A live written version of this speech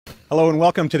Hello and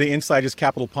welcome to the Inside is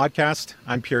Capital podcast.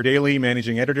 I'm Pierre Daly,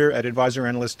 Managing Editor at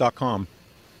AdvisorAnalyst.com.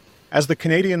 As the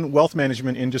Canadian wealth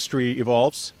management industry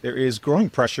evolves, there is growing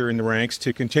pressure in the ranks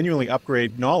to continually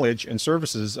upgrade knowledge and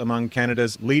services among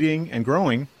Canada's leading and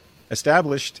growing,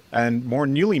 established and more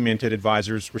newly minted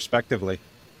advisors, respectively.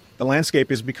 The landscape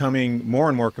is becoming more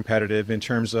and more competitive in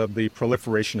terms of the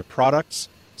proliferation of products,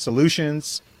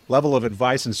 solutions, level of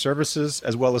advice and services,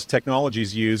 as well as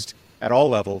technologies used at all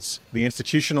levels, the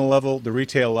institutional level, the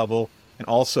retail level, and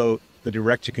also the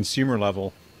direct-to-consumer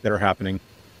level that are happening.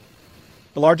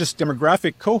 The largest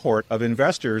demographic cohort of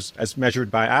investors, as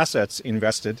measured by assets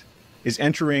invested, is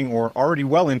entering or already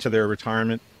well into their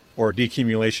retirement or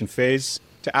decumulation phase.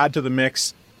 To add to the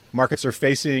mix, markets are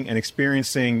facing and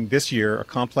experiencing this year a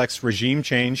complex regime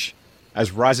change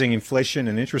as rising inflation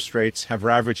and interest rates have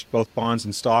ravaged both bonds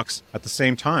and stocks at the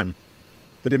same time.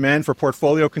 The demand for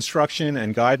portfolio construction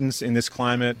and guidance in this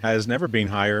climate has never been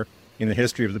higher in the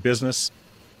history of the business.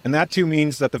 And that too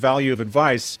means that the value of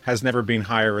advice has never been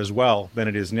higher as well than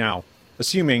it is now,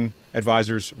 assuming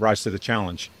advisors rise to the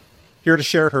challenge. Here to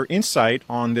share her insight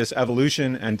on this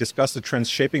evolution and discuss the trends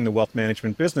shaping the wealth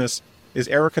management business is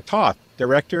Erika Toth,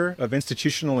 Director of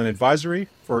Institutional and Advisory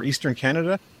for Eastern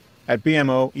Canada at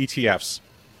BMO ETFs.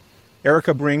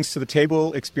 Erika brings to the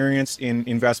table experience in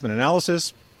investment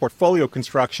analysis, portfolio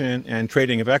construction and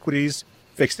trading of equities,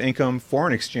 fixed income,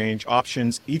 foreign exchange,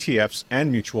 options, ETFs,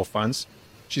 and mutual funds.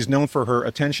 She's known for her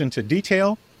attention to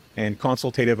detail and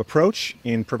consultative approach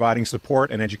in providing support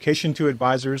and education to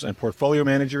advisors and portfolio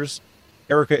managers.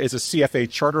 Erika is a CFA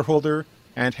charter holder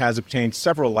and has obtained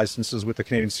several licenses with the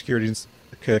Canadian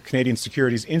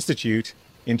Securities Institute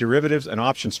in derivatives and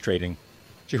options trading.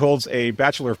 She holds a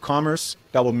Bachelor of Commerce,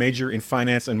 double major in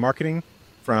finance and marketing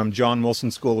from John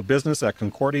Molson School of Business at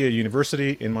Concordia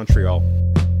University in Montreal.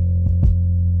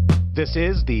 This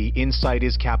is the Inside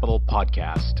is Capital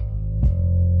podcast.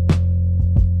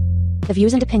 The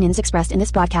views and opinions expressed in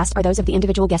this broadcast are those of the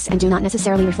individual guests and do not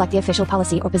necessarily reflect the official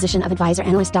policy or position of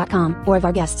AdvisorAnalyst.com or of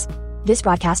our guests. This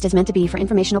broadcast is meant to be for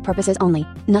informational purposes only.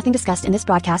 Nothing discussed in this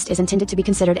broadcast is intended to be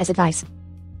considered as advice.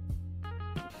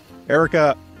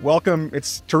 Erika, welcome.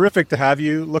 It's terrific to have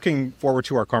you. Looking forward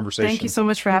to our conversation. Thank you so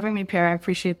much for having me, Pierre. I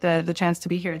appreciate the chance to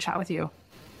be here and chat with you.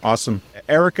 Awesome.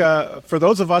 Erika, for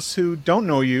those of us who don't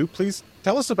know you, please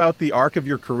tell us about the arc of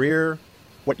your career,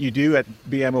 what you do at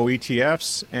BMO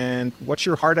ETFs, and what's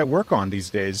your heart at work on these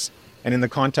days, and in the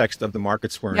context of the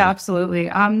markets we're in. Yeah,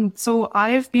 absolutely. So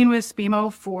I've been with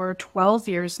BMO for 12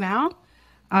 years now.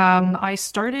 I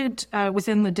started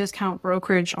within the discount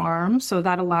brokerage arm, so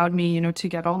that allowed me, to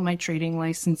get all my trading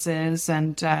licenses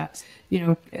and,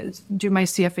 do my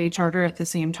CFA charter at the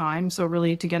same time. So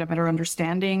really to get a better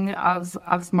understanding of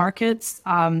markets.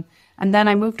 And then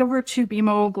I moved over to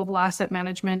BMO Global Asset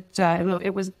Management.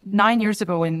 It was 9 years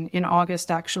ago in August,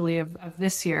 actually, of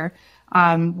this year,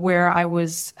 where I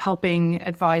was helping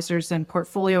advisors and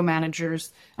portfolio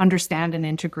managers understand and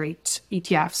integrate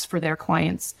ETFs for their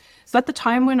clients. So at the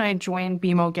time when I joined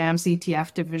BMO GAM's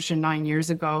ETF division 9 years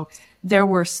ago, there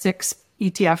were 6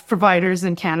 ETF providers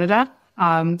in Canada.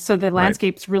 So the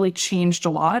landscape's really changed a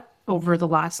lot over the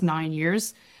last 9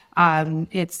 years.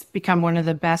 It's become one of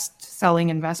the best-selling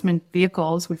investment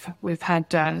vehicles. We've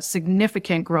had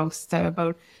significant growth,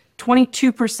 about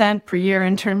 22% per year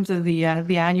in terms of the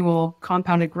annual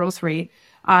compounded growth rate.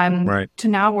 To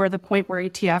now we're at the point where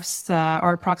ETFs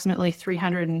are approximately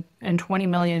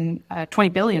 $20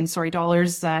 billion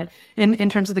dollars in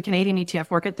terms of the Canadian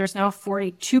ETF market. There's now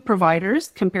 42 providers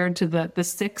compared to the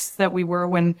 6 that we were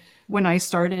when I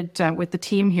started with the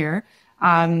team here.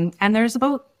 And there's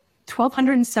about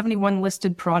 1,271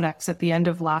 listed products at the end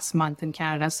of last month in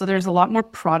Canada. So there's a lot more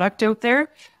product out there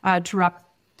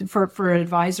for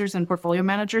advisors and portfolio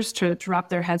managers to wrap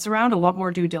their heads around, a lot more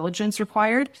due diligence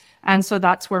required. And so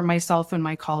that's where myself and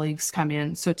my colleagues come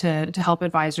in. So to help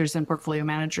advisors and portfolio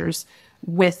managers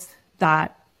with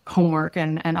that homework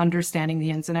and understanding the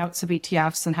ins and outs of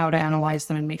ETFs and how to analyze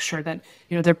them and make sure that,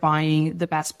 they're buying the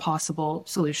best possible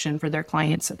solution for their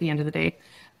clients at the end of the day.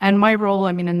 And my role,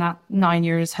 in that 9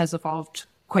 years has evolved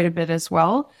quite a bit as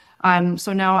well.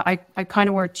 So now I kind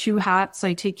of wear 2 hats.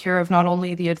 I take care of not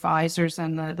only the advisors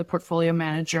and the portfolio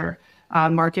manager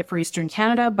market for Eastern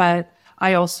Canada, but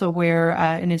I also wear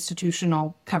an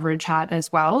institutional coverage hat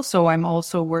as well. So I'm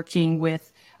also working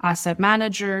with asset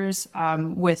managers,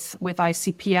 with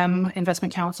ICPM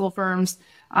investment counsel firms,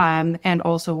 and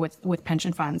also with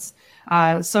pension funds.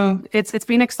 So it's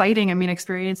been exciting.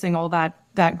 Experiencing all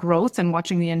that growth and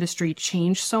watching the industry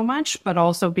change so much, but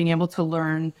also being able to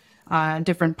learn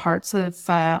different parts of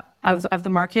of the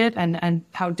market and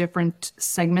how different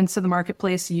segments of the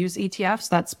marketplace use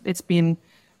ETFs. It's been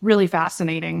really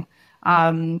fascinating.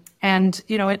 And,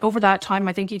 over that time,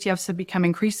 I think ETFs have become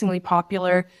increasingly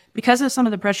popular because of some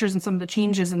of the pressures and some of the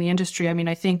changes in the industry. I mean,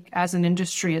 I think as an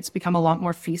industry, it's become a lot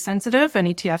more fee sensitive, and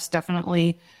ETFs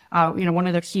definitely, one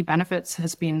of their key benefits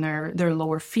has been their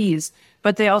lower fees,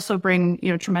 but they also bring,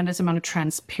 tremendous amount of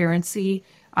transparency.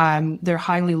 They're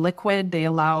highly liquid. They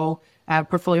allow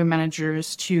portfolio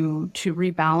managers to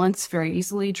rebalance very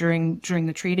easily during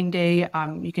the trading day.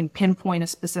 You can pinpoint a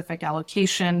specific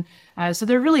allocation. So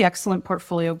they're really excellent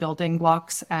portfolio building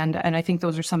blocks. And I think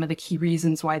those are some of the key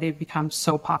reasons why they've become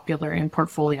so popular in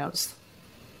portfolios.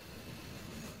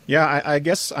 Yeah, I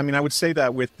guess, I would say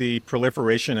that with the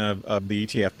proliferation of the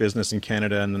ETF business in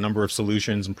Canada and the number of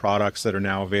solutions and products that are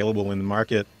now available in the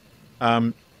market,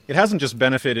 it hasn't just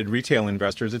benefited retail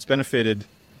investors, it's benefited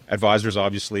advisors,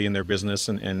 obviously, in their business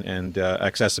and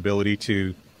accessibility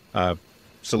to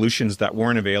solutions that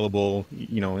weren't available,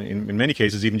 in many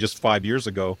cases, even just 5 years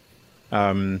ago.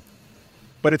 But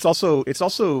it's also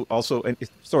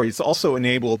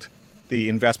enabled the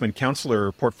investment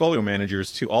counselor portfolio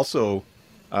managers to also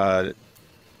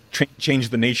change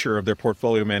the nature of their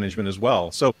portfolio management as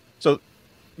well. So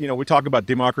we talk about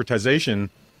democratization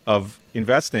of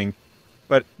investing,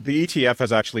 but the ETF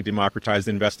has actually democratized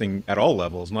investing at all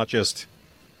levels, not just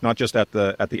at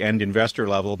the end investor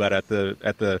level, but at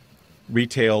the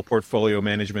retail portfolio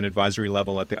management advisory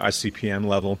level, at the ICPM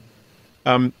level.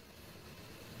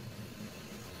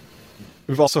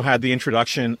 We've also had the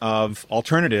introduction of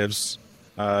alternatives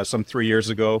some 3 years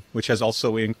ago, which has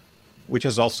also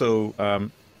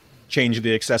changed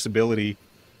the accessibility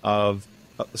of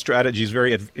strategies.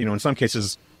 Very, in some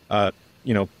cases,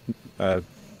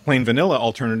 plain vanilla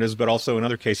alternatives, but also in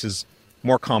other cases,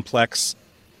 more complex,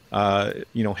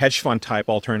 hedge fund type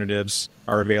alternatives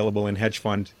are available in hedge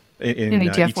fund in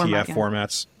ETF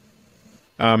formats.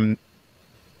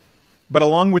 But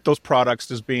along with those products,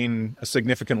 there's been a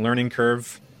significant learning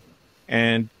curve.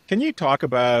 And can you talk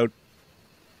about,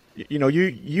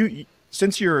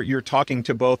 since you're talking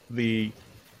to both the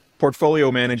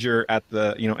portfolio manager at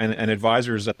the, and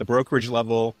advisors at the brokerage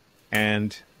level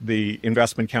and the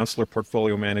investment counselor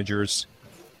portfolio managers,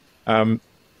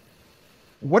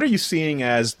 what are you seeing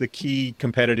as the key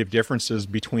competitive differences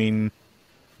between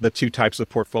the two types of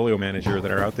portfolio manager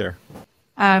that are out there?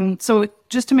 So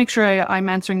just to make sure I'm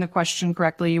answering the question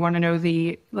correctly, you want to know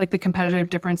the competitive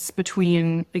difference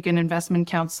between an investment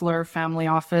counselor family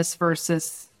office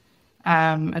versus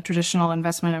a traditional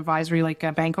investment advisory like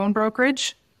a bank-owned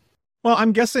brokerage? Well,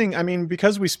 I'm guessing,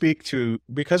 because we speak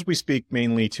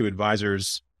mainly to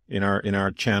advisors in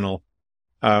our channel,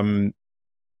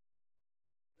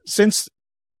 since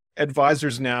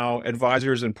advisors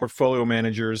and portfolio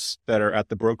managers that are at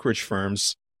the brokerage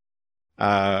firms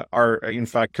are in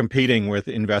fact competing with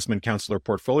investment counselor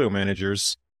portfolio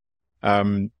managers,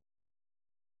 there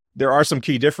are some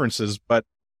key differences, but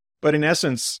in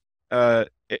essence,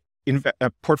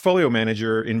 portfolio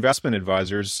manager investment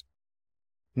advisors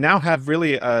now have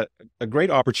really a great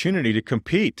opportunity to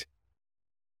compete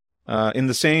in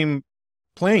the same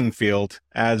playing field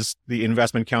as the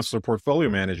investment counselor portfolio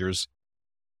managers.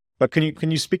 But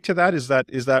can you speak to that? Is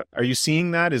that are you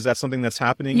seeing that? Is that something that's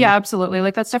happening? Yeah, absolutely.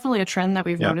 That's definitely a trend that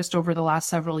we've noticed over the last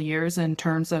several years in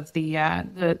terms of the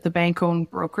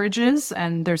bank-owned brokerages,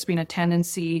 and there's been a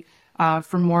tendency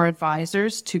for more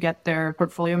advisors to get their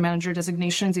portfolio manager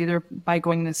designations either by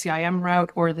going the CIM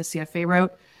route or the CFA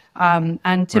route.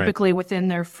 And typically within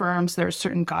their firms, there are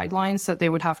certain guidelines that they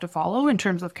would have to follow in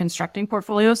terms of constructing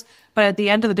portfolios. But at the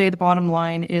end of the day, the bottom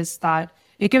line is that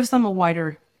it gives them a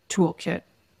wider toolkit,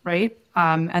 right?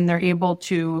 And they're able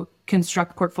to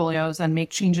construct portfolios and make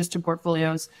changes to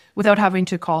portfolios without having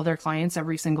to call their clients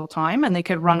every single time. And they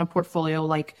could run a portfolio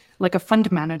like a fund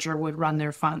manager would run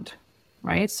their fund,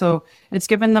 right? So it's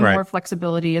given them more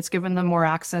flexibility. It's given them more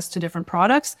access to different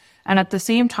products. And at the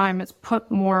same time, it's put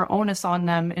more onus on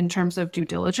them in terms of due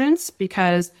diligence,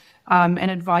 because an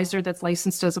advisor that's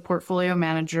licensed as a portfolio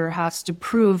manager has to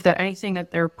prove that anything that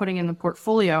they're putting in the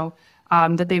portfolio,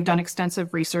 that they've done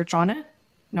extensive research on it,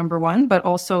 number one, but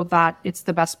also that it's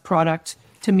the best product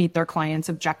to meet their clients'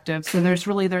 objectives. So there's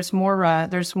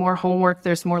more homework,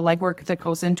 there's more legwork that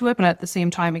goes into it, but at the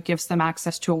same time, it gives them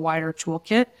access to a wider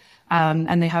toolkit,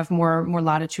 and they have more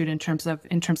latitude in terms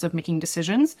of making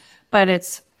decisions. But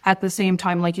it's at the same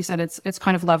time, like you said, it's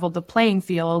kind of leveled the playing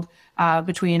field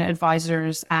between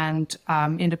advisors and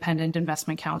independent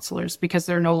investment counselors, because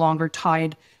they're no longer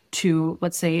tied to,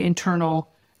 let's say, internal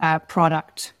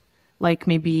product, like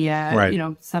maybe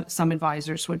some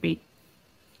advisors would be.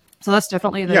 So that's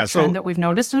definitely the trend that we've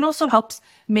noticed. And it also helps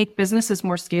make businesses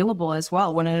more scalable as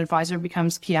well. When an advisor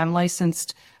becomes PM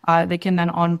licensed, they can then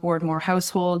onboard more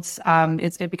households.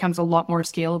 It becomes a lot more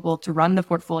scalable to run the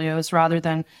portfolios rather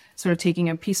than sort of taking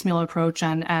a piecemeal approach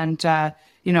and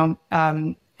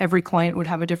every client would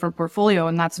have a different portfolio.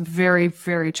 And that's very,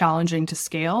 very challenging to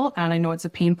scale. And I know it's a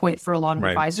pain point for a lot of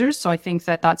advisors. So I think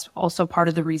that that's also part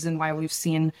of the reason why we've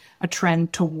seen a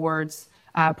trend towards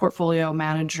portfolio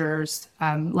managers,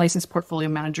 licensed portfolio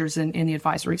managers in the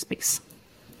advisory space.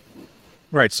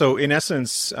 Right. So in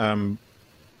essence,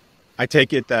 I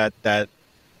take it that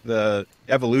the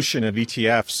evolution of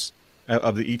ETFs,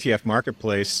 of the ETF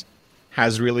marketplace,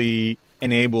 has really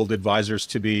enabled advisors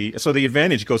to be, so the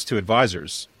advantage goes to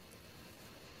advisors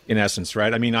in essence,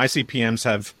 right? I mean, ICPMs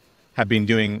have been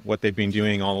doing what they've been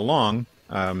doing all along.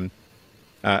 And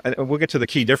we'll get to the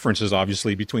key differences,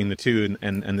 obviously, between the two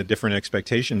and the different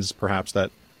expectations, perhaps,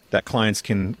 that clients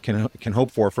can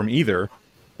hope for from either.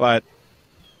 But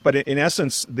in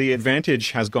essence, the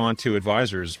advantage has gone to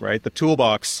advisors, right? The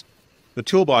toolbox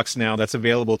now that's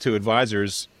available to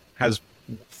advisors has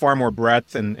far more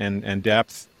breadth and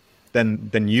depth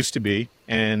than used to be.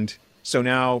 And so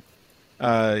now,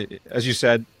 as you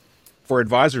said, for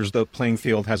advisors, the playing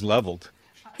field has leveled.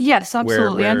 Yes,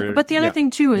 absolutely. But the other thing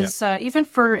too is even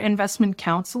for investment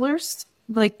counselors,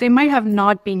 like they might have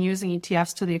not been using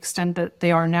ETFs to the extent that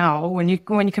they are now when you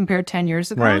compare 10 years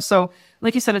ago. Right. So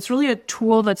like you said, it's really a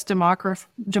tool that's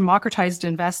democratized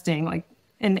investing, like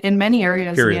in many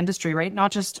areas of the industry, right?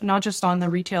 Not just on the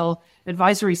retail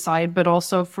advisory side, but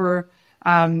also for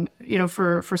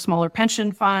smaller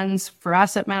pension funds, for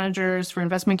asset managers, for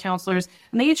investment counselors,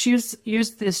 and they each use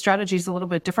the strategies a little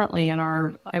bit differently and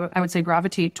I would say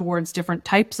gravitate towards different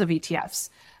types of ETFs.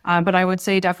 But I would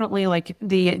say definitely like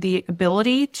the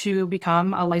ability to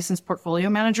become a licensed portfolio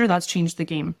manager, that's changed the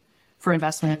game for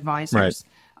investment advisors.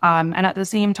 Right. And at the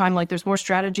same time, like there's more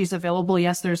strategies available.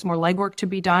 Yes, there's more legwork to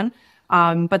be done.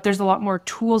 But there's a lot more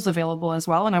tools available as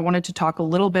well. And I wanted to talk a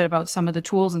little bit about some of the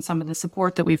tools and some of the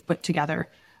support that we've put together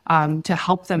to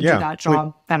help them do that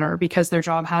job better, because their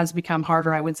job has become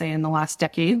harder, I would say, in the last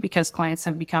decade, because clients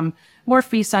have become more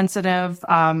fee sensitive,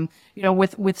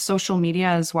 with social media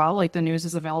as well. Like the news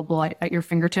is available at your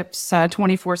fingertips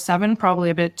 24/7, probably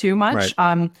a bit too much.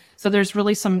 Right. So there's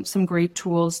really some great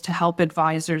tools to help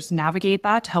advisors navigate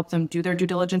that, to help them do their due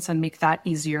diligence and make that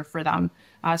easier for them.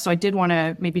 So I did want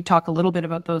to maybe talk a little bit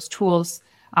about those tools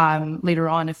later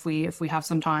on if we have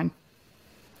some time.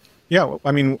 Yeah,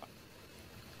 I mean,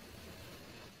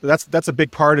 that's a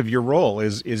big part of your role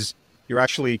is you're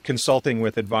actually consulting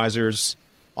with advisors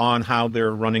on how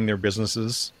they're running their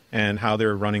businesses and how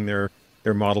they're running their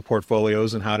model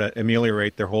portfolios and how to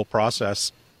ameliorate their whole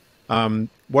process.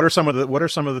 What are some of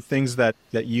the things that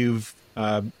you've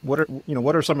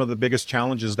what are some of the biggest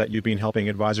challenges that you've been helping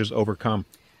advisors overcome?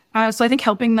 So I think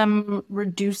helping them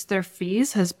reduce their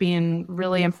fees has been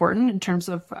really important in terms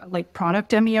of like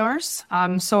product MERs.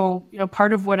 So,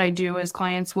 part of what I do is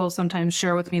clients will sometimes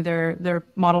share with me their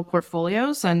model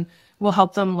portfolios, and we'll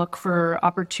help them look for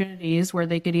opportunities where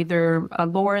they could either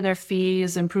lower their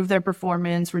fees, improve their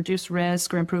performance, reduce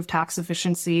risk, or improve tax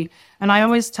efficiency. And I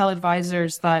always tell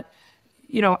advisors that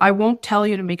I won't tell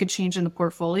you to make a change in the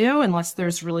portfolio unless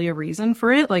there's really a reason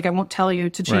for it. Like I won't tell you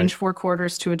to change 4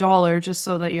 quarters to $1 just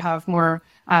so that you have more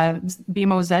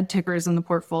BMO Z tickers in the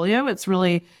portfolio. It's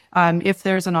really if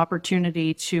there's an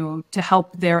opportunity to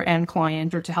help their end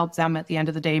client or to help them at the end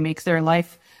of the day make their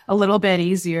life a little bit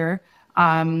easier,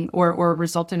 or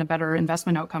result in a better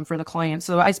investment outcome for the client.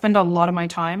 So I spend a lot of my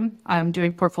time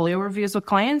doing portfolio reviews with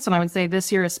clients. And I would say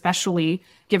this year, especially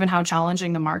given how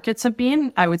challenging the markets have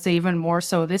been, I would say even more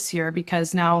so this year,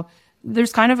 because now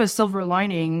there's kind of a silver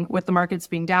lining with the markets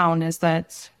being down, is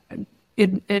that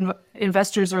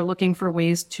investors are looking for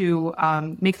ways to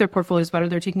make their portfolios better.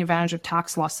 They're taking advantage of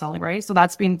tax loss selling, right? So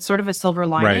that's been sort of a silver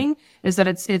lining, is that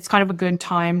it's kind of a good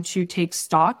time to take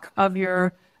stock of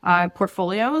your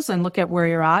portfolios and look at where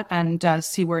you're at and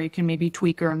see where you can maybe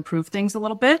tweak or improve things a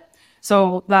little bit.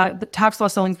 So the tax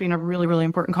loss selling has been a really, really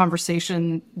important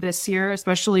conversation this year,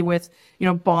 especially with,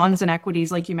 bonds and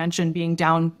equities, like you mentioned, being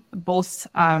down both,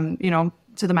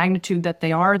 to the magnitude that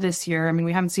they are this year. I mean,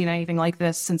 we haven't seen anything like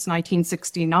this since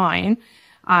 1969.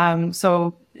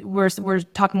 So we're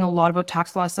talking a lot about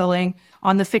tax loss selling.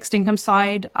 On the fixed income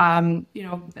side,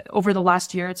 over the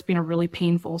last year, it's been a really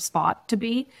painful spot to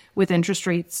be, with interest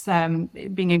rates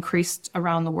being increased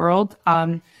around the world.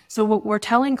 So what we're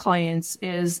telling clients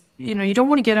is, you don't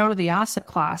want to get out of the asset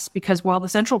class, because while the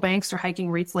central banks are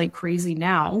hiking rates like crazy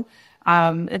now,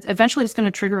 eventually it's going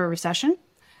to trigger a recession.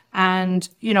 And,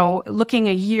 looking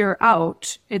a year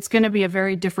out, it's going to be a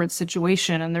very different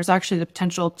situation. And there's actually the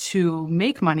potential to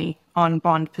make money on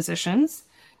bond positions.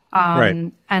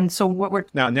 Right. And so what we're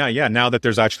now that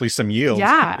there's actually some yield.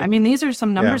 Yeah, I mean, these are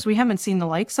some numbers we haven't seen the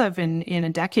likes of in a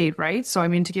decade, right? So, I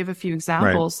mean, to give a few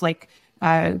examples, like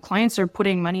clients are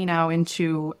putting money now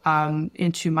into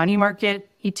money market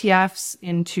ETFs,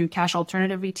 into cash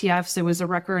alternative ETFs. It was a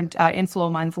record inflow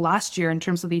month last year in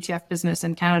terms of the ETF business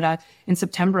in Canada. In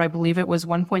September, I believe it was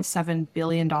 $1.7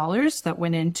 billion that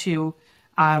went into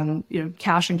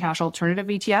cash and cash alternative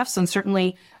ETFs. And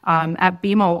certainly at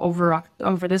BMO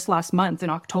over this last month in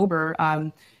October,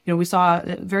 we saw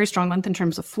a very strong month in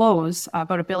terms of flows,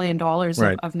 about $1 billion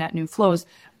of net new flows.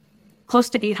 Close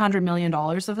to $800 million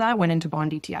of that went into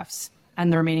bond ETFs,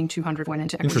 and the remaining 200 went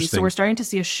into equities. So we're starting to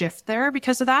see a shift there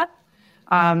because of that.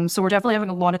 So we're definitely having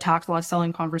a lot of tax loss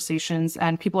selling conversations,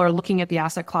 and people are looking at the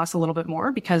asset class a little bit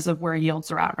more because of where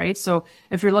yields are at, right? So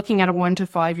if you're looking at a 1 to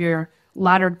 5 year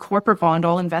laddered corporate bond,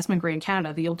 all investment grade in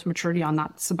Canada, the yield to maturity on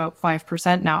that's about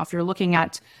 5% now. If you're looking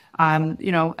at,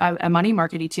 a money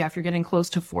market ETF, you're getting close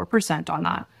to 4% on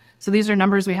that. So these are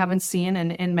numbers we haven't seen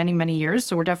in many, many years.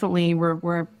 So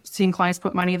we're seeing clients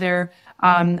put money there.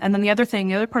 And then the other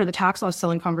part of the tax loss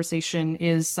selling conversation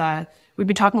is we've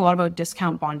been talking a lot about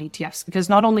discount bond ETFs, because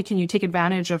not only can you take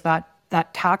advantage of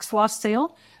that tax loss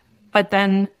sale, but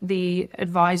then the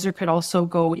advisor could also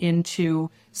go into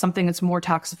something that's more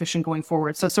tax efficient going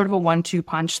forward. So it's sort of a 1-2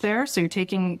 punch there. So you're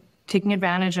taking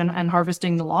advantage and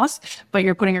harvesting the loss, but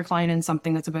you're putting your client in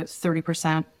something that's about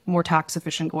 30% more tax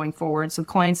efficient going forward. So the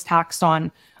client's taxed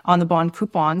on the bond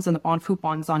coupons, and the bond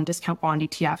coupons on discount bond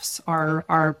ETFs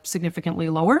are significantly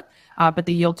lower, but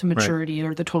the yield to maturity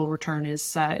or the total return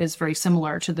is very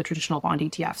similar to the traditional bond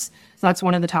ETFs. So that's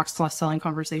one of the tax loss selling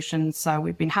conversations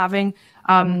we've been having.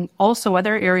 Also,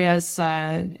 other areas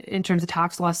in terms of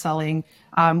tax loss selling,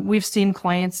 we've seen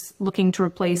clients looking to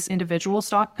replace individual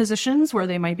stock positions where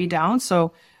they might be down.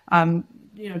 So,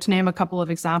 to name a couple of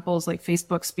examples, like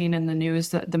Facebook's been in the news,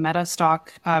 the Meta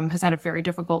stock has had a very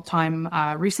difficult time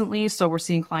recently. So we're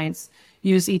seeing clients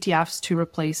use ETFs to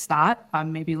replace that,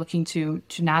 maybe looking to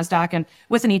NASDAQ. And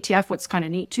with an ETF, what's kind of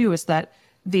neat too is that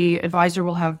the advisor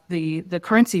will have the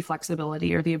currency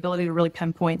flexibility, or the ability to really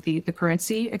pinpoint the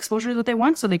currency exposure that they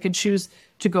want. So they could choose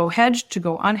to go hedged, to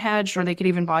go unhedged, or they could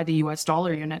even buy the US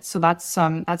dollar unit. So that's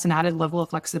an added level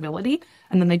of flexibility.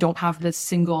 And then they don't have this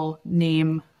single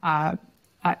name,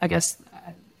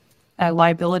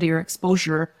 liability or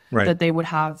exposure that they would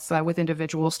have with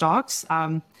individual stocks.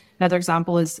 Another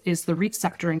example is the REIT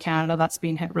sector in Canada. That's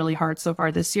been hit really hard so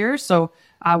far this year. So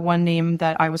one name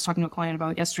that I was talking to a client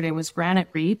about yesterday was Granite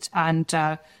REIT, and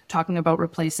talking about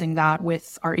replacing that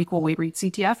with our equal weight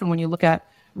REITs ETF. And when you look at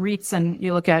REITs and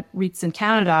you look at REITs in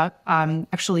Canada,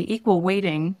 actually equal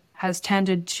weighting has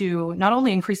tended to not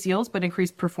only increase yields, but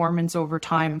increase performance over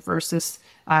time versus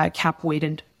cap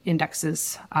weighted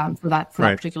indexes for that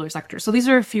particular sector. So these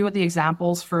are a few of the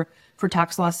examples for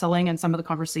tax loss selling and some of the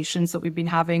conversations that we've been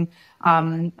having.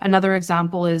 Another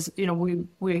example is,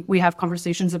 we have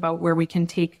conversations about where we can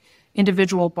take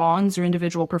individual bonds or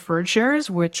individual preferred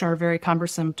shares, which are very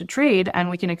cumbersome to trade,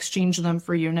 and we can exchange them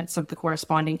for units of the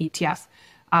corresponding ETF.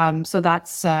 So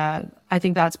that's, I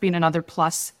think that's been another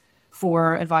plus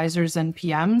for advisors and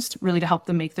PMs, really to help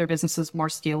them make their businesses more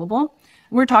scalable.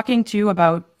 We're talking too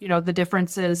about, the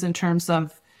differences in terms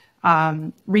of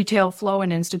retail flow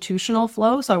and institutional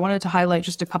flow. So I wanted to highlight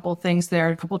just a couple of things there,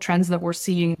 a couple of trends that we're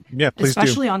seeing,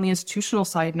 especially on the institutional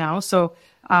side now. So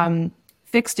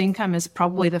fixed income is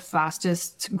probably the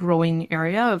fastest growing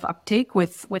area of uptake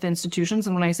with institutions.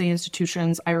 And when I say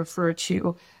institutions, I refer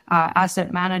to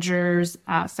asset managers,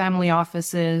 family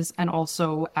offices, and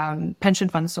also pension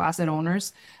funds, so asset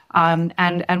owners.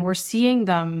 And we're seeing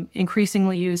them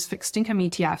increasingly use fixed income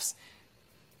ETFs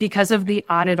because of the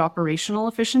added operational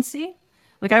efficiency.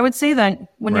 Like, I would say that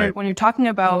when you're talking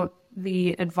about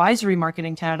the advisory market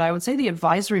in Canada, I would say the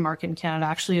advisory market in Canada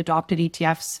actually adopted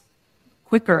ETFs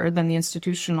quicker than the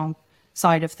institutional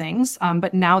side of things.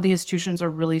 But now the institutions are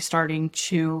really starting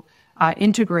to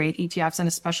integrate ETFs, and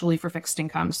especially for fixed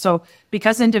income. So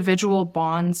because individual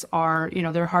bonds are,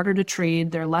 they're harder to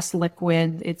trade, they're less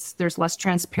liquid, there's less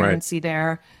transparency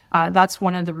there. That's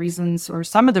one of the reasons, or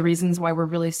some of the reasons, why we're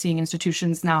really seeing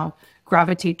institutions now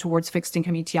gravitate towards fixed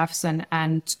income ETFs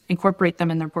and incorporate them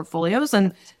in their portfolios.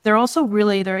 And they're also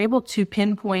they're able to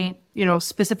pinpoint,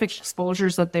 specific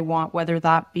exposures that they want, whether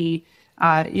that be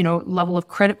level of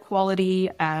credit quality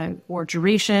or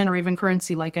duration, or even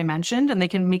currency, like I mentioned, and they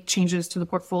can make changes to the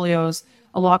portfolios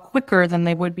a lot quicker than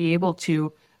they would be able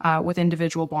to with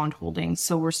individual bond holdings.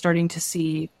 So we're starting to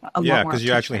see a lot Yeah, more. because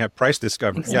you actually have price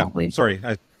discovery. Exactly. Yeah, sorry,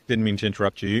 I didn't mean to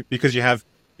interrupt you. Because you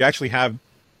actually have,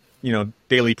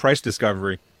 daily price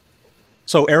discovery.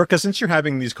 So Erika, since you're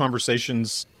having these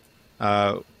conversations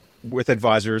with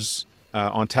advisors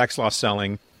on tax loss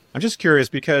selling, I'm just curious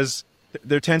because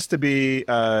there tends to be,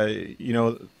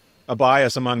 a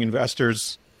bias among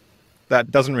investors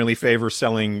that doesn't really favor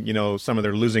selling, some of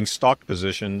their losing stock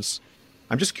positions.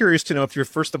 I'm just curious to know if you're,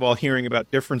 first of all, hearing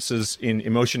about differences in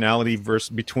emotionality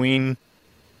between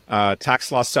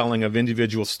tax loss selling of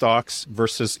individual stocks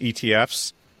versus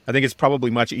ETFs. I think it's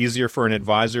probably much easier for an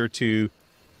advisor to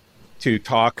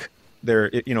talk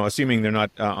assuming they're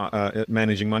not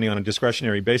managing money on a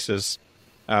discretionary basis,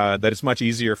 that it's much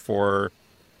easier for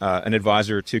an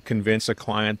advisor to convince a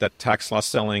client that tax loss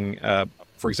selling,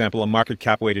 for example, a market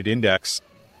cap weighted index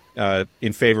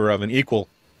in favor of an equal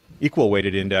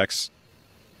weighted index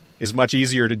is much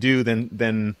easier to do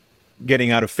than getting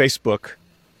out of Facebook,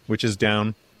 which is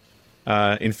down,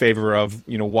 in favor of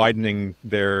widening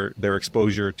their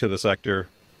exposure to the sector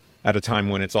at a time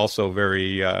when it's also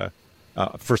very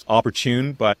first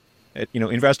opportune. But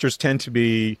investors tend to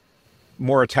be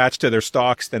more attached to their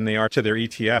stocks than they are to their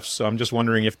ETFs. So I'm just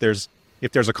wondering if there's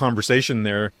a conversation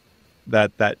there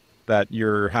that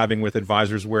you're having with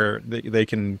advisors where they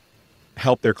can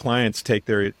help their clients take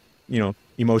their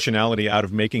emotionality out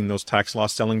of making those tax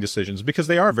loss selling decisions, because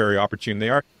they are very opportune.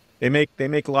 They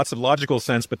make lots of logical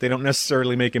sense, but they don't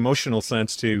necessarily make emotional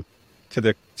sense to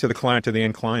the client, to the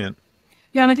end client.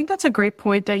 Yeah, and I think that's a great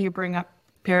point that you bring up,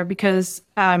 Pierre, because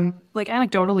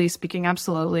anecdotally speaking,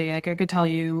 absolutely. Like I could tell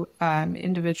you,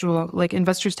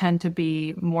 investors tend to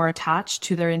be more attached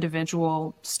to their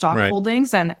individual stock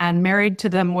holdings and married to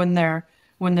them when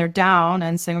they're down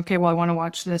and saying, okay, well, I want to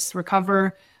watch this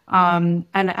recover.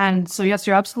 And so, yes,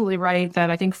 you're absolutely right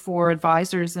that I think for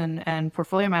advisors and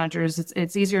portfolio managers,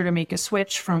 it's easier to make a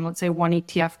switch from, let's say, one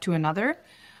ETF to another.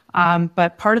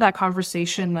 But part of that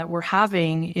conversation that we're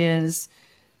having is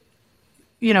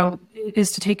to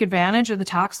take advantage of the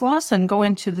tax loss and go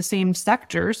into the same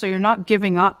sector. So you're not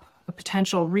giving up a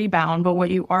potential rebound, but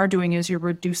what you are doing is you're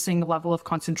reducing the level of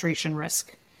concentration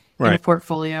risk in a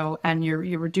portfolio, and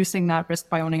you're reducing that risk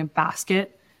by owning a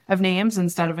basket of names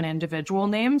instead of an individual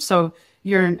name. So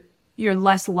you're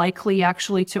less likely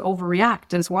actually to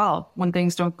overreact as well when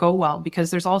things don't go well,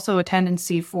 because there's also a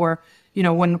tendency for,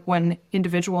 when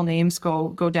individual names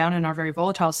go down and are very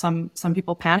volatile, some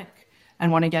people panic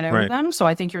and want to get out of them. So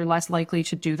I think you're less likely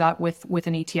to do that with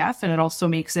an ETF, and it also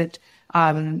makes it,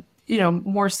 more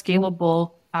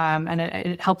scalable. And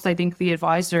it helps, I think, the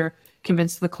advisor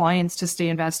convince the clients to stay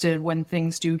invested when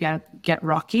things do get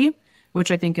rocky,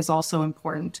 which I think is also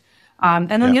important. And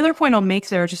then the other point I'll make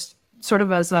there, just sort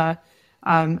of as a,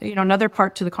 another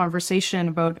part to the conversation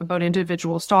about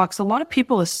individual stocks, a lot of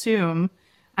people assume,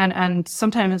 and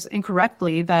sometimes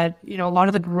incorrectly, that, a lot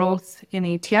of the growth in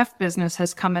the ETF business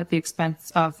has come at the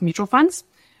expense of mutual funds,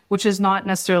 which is not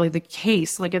necessarily the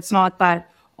case. Like, it's not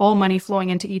that all money flowing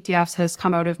into ETFs has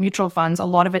come out of mutual funds. A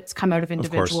lot of it's come out of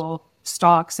individual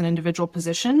stocks and individual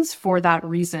positions for that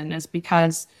reason, is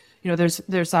because,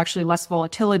 there's actually less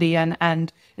volatility,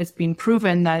 and it's been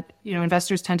proven that,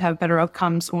 investors tend to have better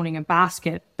outcomes owning a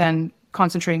basket than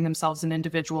concentrating themselves in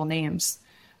individual names.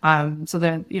 So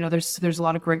then, there's a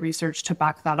lot of great research to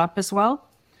back that up as well.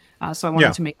 So I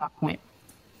wanted to make that point.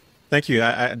 Thank you.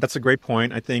 That's a great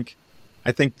point. I think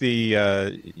the,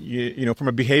 from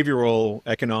a behavioral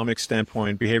economic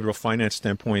standpoint, behavioral finance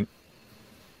standpoint,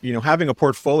 having a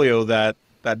portfolio that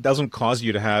doesn't cause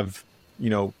you to have,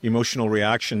 emotional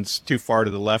reactions too far to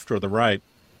the left or the right,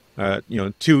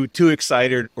 too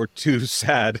excited or too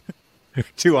sad,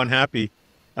 too unhappy,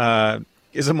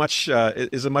 is a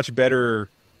much better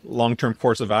long-term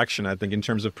course of action, I think, in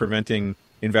terms of preventing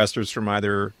investors from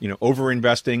either,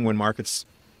 over-investing when markets,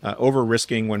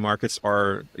 over-risking when markets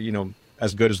are,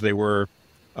 as good as they were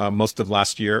most of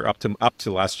last year, up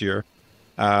to last year,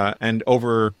 and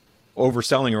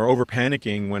overselling or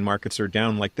over-panicking when markets are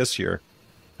down like this year.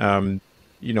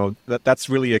 That's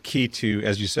really a key to,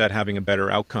 as you said, having a better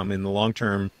outcome in the long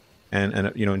term, and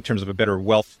in terms of a better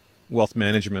wealth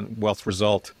management, wealth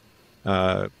result,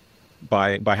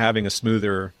 by having a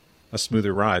smoother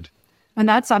ride. And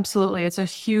that's absolutely, it's a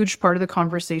huge part of the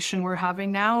conversation we're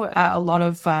having now. A lot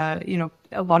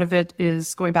of it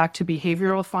is going back to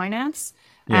behavioral finance.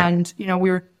 Yeah. And,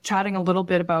 we were chatting a little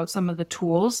bit about some of the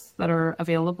tools that are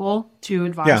available to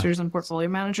advisors and portfolio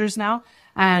managers now.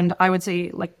 And I would say,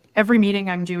 like, every meeting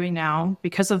I'm doing now,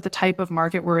 because of the type of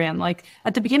market we're in, like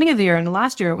at the beginning of the year and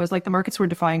last year, it was like the markets were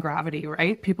defying gravity,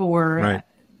 right? People were,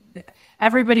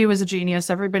 everybody was a genius.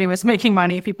 Everybody was making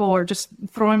money. People were just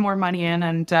throwing more money in,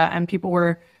 and people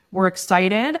were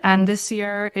excited. And this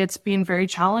year it's been very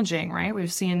challenging, right?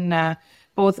 We've seen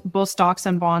both stocks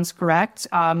and bonds correct.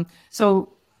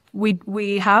 So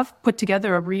we have put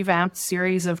together a revamped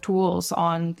series of tools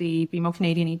on the BMO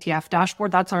Canadian ETF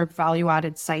dashboard. That's our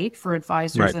value-added site for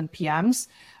advisors and PMs.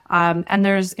 And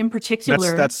there's in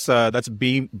particular... That's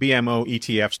BMOETFs.ca.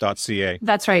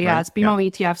 That's right, yeah. It's BMO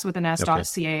ETFs with an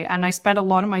S.ca. And I spent a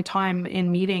lot of my time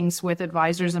in meetings with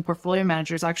advisors and portfolio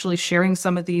managers actually sharing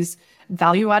some of these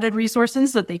value-added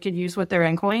resources that they could use with their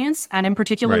end clients. And in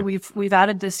particular, we've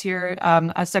added this year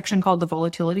a section called the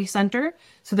Volatility Center.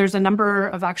 So there's a number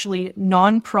of actually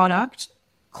non-product,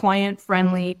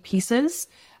 client-friendly pieces,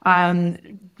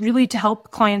 really to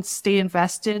help clients stay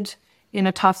invested in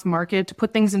a tough market, to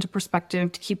put things into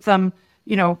perspective, to keep them,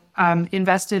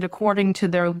 invested according to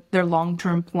their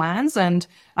long-term plans. And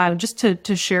just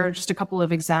to share just a couple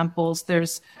of examples,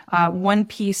 there's one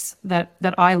piece that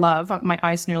I love. My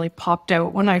eyes nearly popped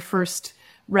out when I first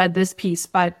read this piece,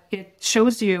 but it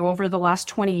shows you over the last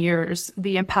 20 years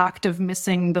the impact of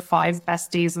missing the 5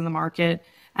 best days in the market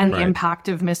and the impact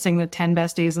of missing the 10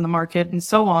 best days in the market and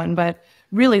so on. But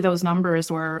really those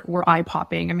numbers were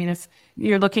eye-popping. I mean, if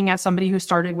you're looking at somebody who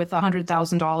started with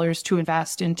 $100,000 to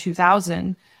invest in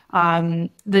 2000,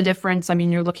 the difference, I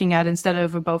mean, you're looking at, instead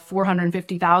of about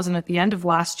 450,000 at the end of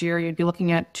last year, you'd be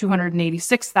looking at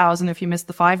 286,000 if you missed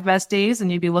the 5 best days,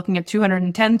 and you'd be looking at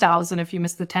 210,000 if you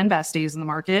missed the 10 best days in the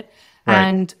market.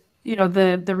 And,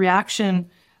 the reaction,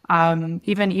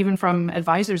 even from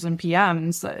advisors and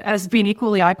PMs, has been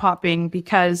equally eye-popping,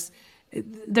 because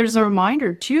there's a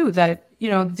reminder too that,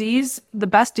 the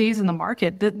best days in the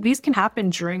market, these can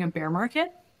happen during a bear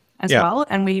market as well.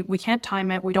 And we can't time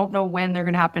it. We don't know when they're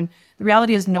going to happen. The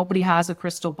reality is nobody has a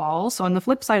crystal ball. So on the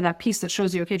flip side of that piece that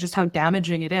shows you, just how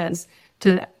damaging it is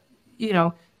to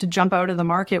jump out of the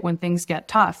market when things get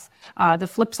tough. The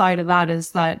flip side of that is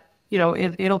that,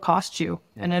 it'll cost you,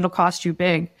 and it'll cost you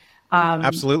big.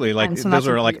 Absolutely. Like so those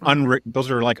are like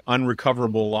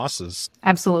unrecoverable losses.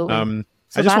 Absolutely.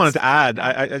 I just wanted to add,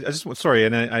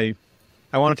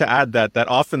 I wanted to add that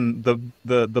often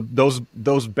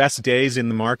those best days in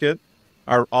the market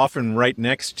are often right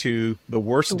next to the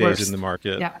worst days in the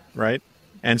market, right?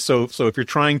 And so if you're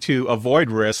trying to avoid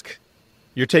risk,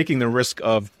 you're taking the risk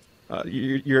of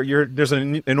there's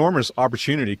an enormous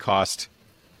opportunity cost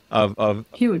of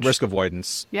huge risk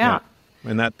avoidance.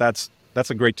 And that's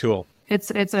a great tool.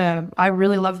 I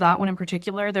really love that one in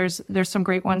particular. There's some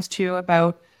great ones too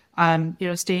about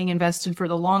staying invested for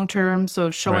the long term. So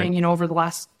showing, over the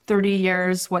last 30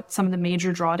 years, what some of the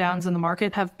major drawdowns in the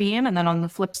market have been. And then on the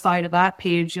flip side of that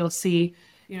page, you'll see,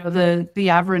 the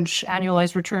average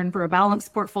annualized return for a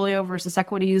balanced portfolio versus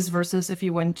equities versus if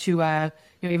you went to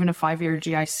even a 5-year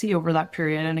GIC over that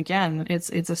period. And again, it's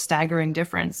a staggering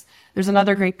difference. There's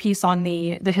another great piece on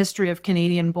the history of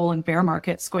Canadian bull and bear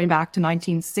markets going back to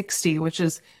 1960, which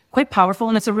is quite powerful,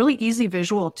 and it's a really easy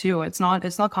visual too. It's not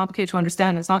complicated to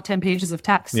understand. It's not 10 pages of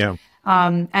text.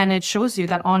 And it shows you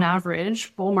that on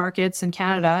average, bull markets in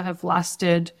Canada have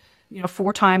lasted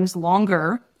 4 times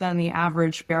longer than the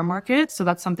average bear market. So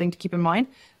that's something to keep in mind.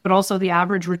 But also the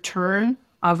average return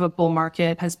of a bull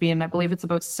market has been, I believe it's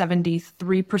about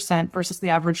 73% versus the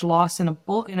average loss in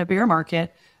a bear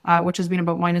market, which has been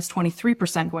about minus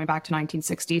 23% going back to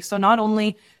 1960. So not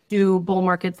only do bull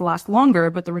markets last longer,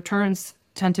 but the returns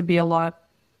tend to be a lot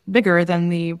bigger than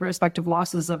the respective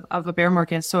losses of a bear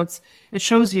market. So it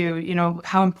shows you,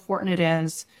 how important it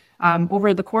is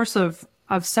over the course of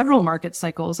several market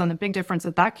cycles, and the big difference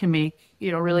that can make,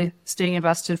 really staying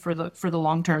invested for the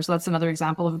long term. So that's another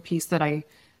example of a piece that I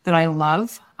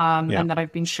love and that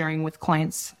I've been sharing with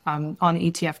clients on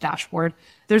the ETF dashboard.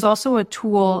 There's also a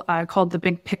tool called the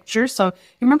Big Picture. So you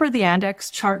remember the index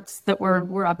charts that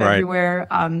were up everywhere?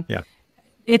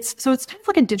 It's kind of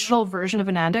like a digital version of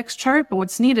an index chart, but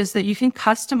what's neat is that you can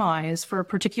customize for a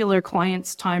particular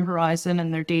client's time horizon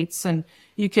and their dates, and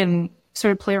you can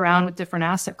sort of play around with different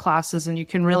asset classes, and you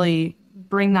can really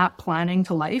bring that planning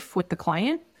to life with the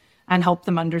client and help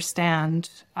them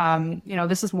understand,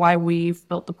 this is why we've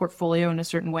built the portfolio in a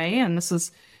certain way, and this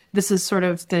is sort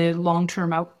of the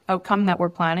long-term outcome that we're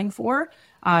planning for.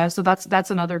 So that's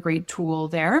another great tool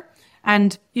there.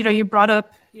 And, you brought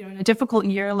up, in a difficult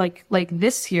year like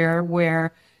this year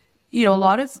where, a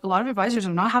lot of advisors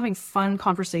are not having fun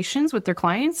conversations with their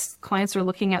clients. Clients are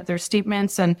looking at their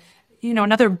statements, and,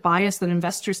 another bias that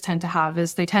investors tend to have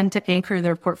is they tend to anchor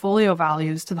their portfolio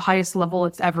values to the highest level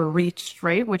it's ever reached,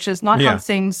 right? Which is not how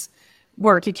things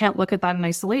work. You can't look at that in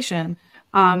isolation.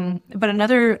 But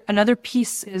another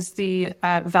piece is the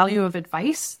value of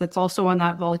advice that's also on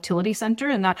that volatility center,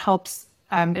 and that helps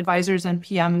advisors and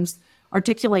PMs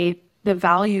articulate the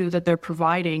value that they're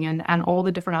providing and all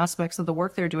the different aspects of the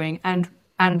work they're doing, and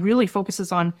really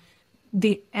focuses on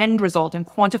the end result and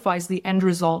quantifies the end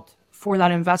result for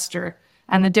that investor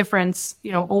and the difference,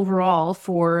 overall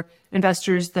for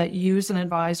investors that use an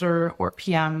advisor or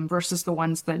PM versus the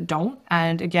ones that don't.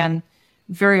 And again,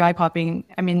 very eye-popping.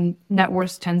 I mean, net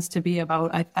worth tends to be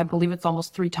about, I believe it's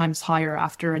almost 3 times higher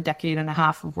after a decade and a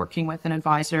half of working with an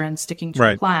advisor and sticking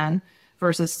to a plan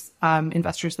versus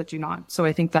investors that do not. So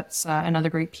I think that's another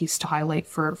great piece to highlight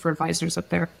for advisors up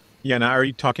there. Yeah. Now, are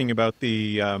you talking about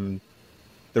the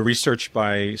research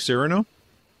by Cyrano?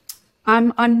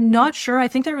 I'm not sure. I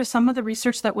think there was some of the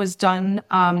research that was done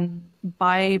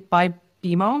by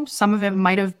BMO. Some of it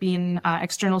might have been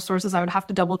external sources. I would have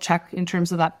to double check in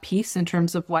terms of that piece, in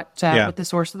terms of what the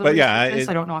source of the research is.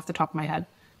 I don't know off the top of my head.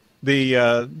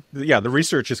 The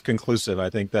research is conclusive.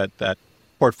 I think that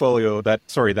portfolio, that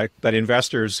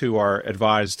investors who are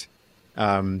advised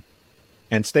and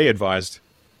stay advised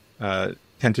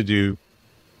tend to do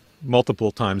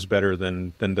multiple times better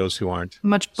than those who aren't.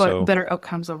 Much better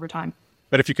outcomes over time.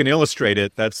 But if you can illustrate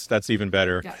it, that's even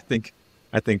better. Yeah.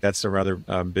 I think that's a rather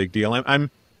big deal.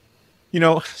 I'm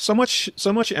so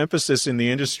much emphasis in the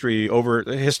industry over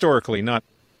historically, not.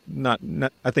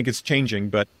 I think it's changing,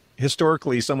 but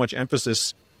historically, so much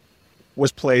emphasis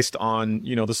was placed on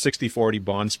the 60-40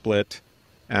 bond split,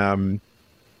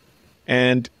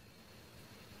 and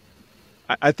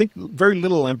I think very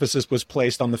little emphasis was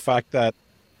placed on the fact that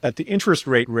the interest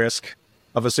rate risk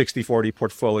of a 60-40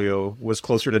 portfolio was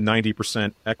closer to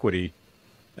 90% equity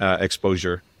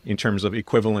exposure in terms of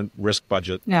equivalent risk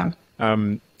budget. Yeah,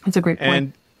 that's a great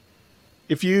point.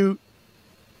 And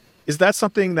is that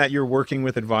something that you're working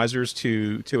with advisors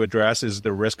to address? Is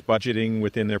the risk budgeting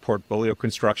within their portfolio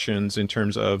constructions in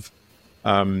terms of,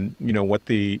 how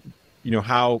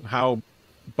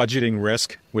budgeting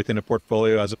risk within a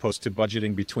portfolio as opposed to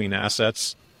budgeting between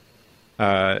assets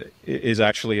is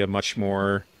actually a much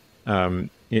more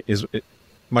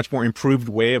improved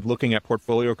way of looking at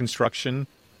portfolio construction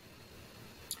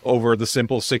over the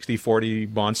simple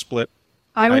 60-40 bond split?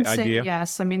 I would say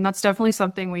yes. I mean, that's definitely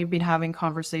something we've been having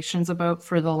conversations about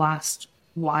for the last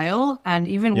while. And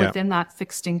even within that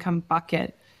fixed income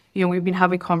bucket, we've been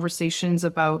having conversations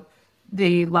about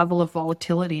the level of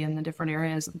volatility in the different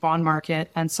areas of the bond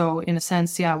market. And so in a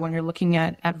sense, when you're looking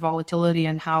at volatility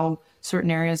and how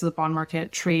certain areas of the bond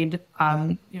market trade,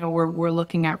 we're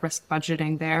looking at risk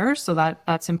budgeting there. So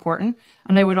that's important.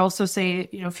 And I would also say,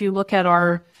 if you look at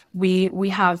we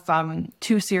have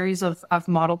 2 series of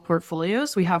model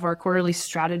portfolios. We have our quarterly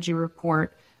strategy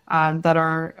report that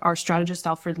our strategist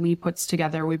Alfred Lee puts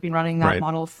together. We've been running that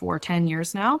model for 10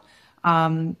 years now.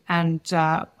 And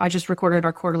I just recorded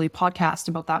our quarterly podcast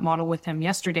about that model with him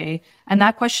yesterday. And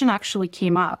that question actually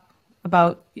came up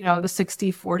about, the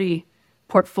 60-40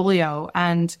 portfolio.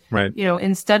 And,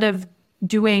 instead of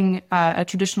doing a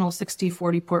traditional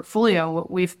 60-40 portfolio, what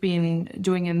we've been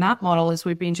doing in that model is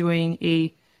we've been doing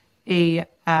a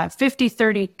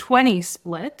 50-30-20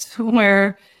 split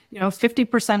where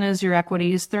 50% is your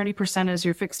equities, 30% is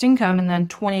your fixed income, and then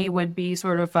 20 would be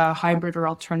sort of a hybrid or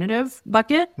alternative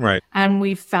bucket. Right. And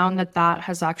we've found that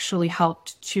has actually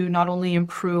helped to not only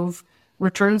improve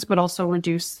returns but also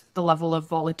reduce the level of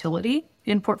volatility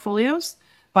in portfolios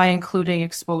by including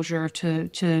exposure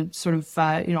to sort of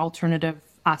alternative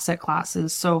asset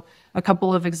classes. So a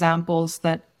couple of examples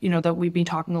that we've been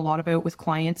talking a lot about with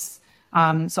clients.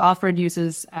 So Alfred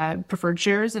uses preferred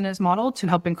shares in his model to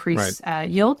help increase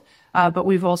yield. But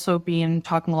we've also been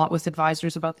talking a lot with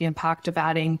advisors about the impact of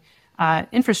adding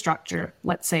infrastructure,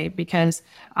 let's say, because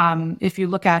if you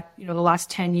look at the last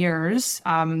 10 years,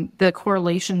 the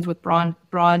correlations with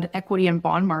broad equity and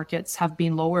bond markets have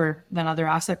been lower than other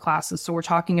asset classes. So we're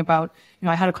talking about,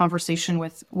 I had a conversation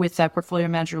with a portfolio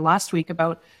manager last week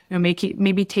about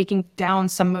maybe taking down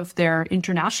some of their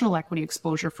international equity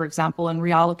exposure, for example, and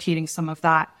reallocating some of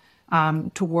that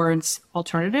towards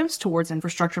alternatives, towards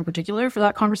infrastructure in particular for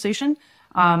that conversation.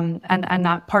 And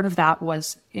that part of that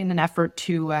was in an effort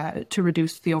to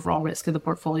reduce the overall risk of the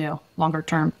portfolio longer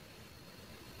term.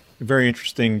 Very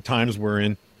interesting times we're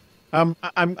in.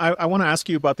 I want to ask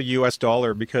you about the U.S.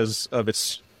 dollar because of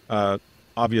its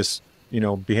obvious,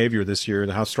 behavior this year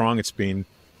and how strong it's been.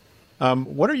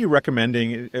 What are you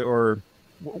recommending, or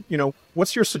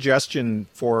what's your suggestion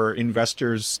for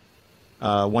investors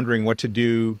wondering what to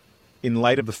do in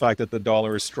light of the fact that the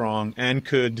dollar is strong and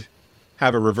could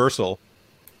have a reversal?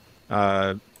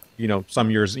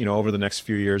 Some years, over the next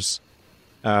few years.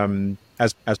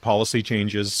 as policy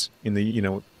changes in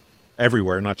the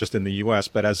everywhere, not just in the U.S.,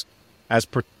 but as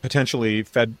potentially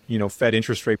Fed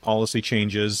interest rate policy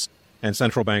changes and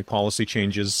central bank policy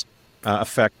changes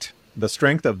affect the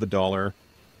strength of the dollar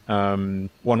one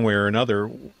way or another.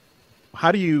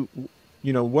 How do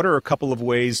what are a couple of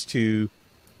ways to,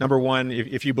 number one,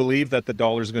 if you believe that the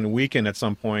dollar is going to weaken at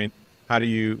some point, how do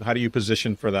you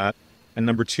position for that? And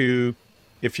number two,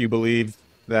 if you believe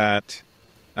that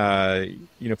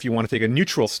if you want to take a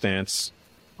neutral stance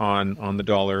on the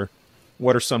dollar,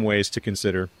 what are some ways to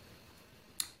consider?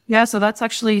 Yeah, so that's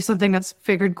actually something that's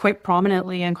figured quite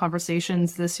prominently in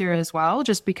conversations this year as well,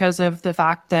 just because of the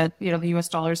fact that, the US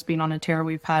dollar's been on a tear.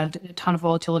 We've had a ton of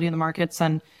volatility in the markets,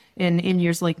 and in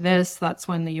years like this, that's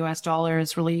when the US dollar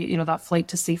is really, that flight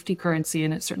to safety currency,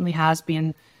 and it certainly has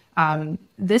been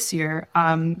this year.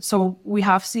 So we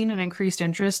have seen an increased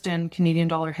interest in Canadian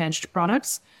dollar hedged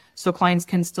products. So clients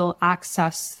can still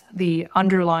access the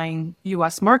underlying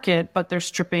US market, but they're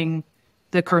stripping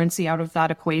the currency out of that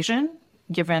equation,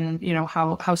 given,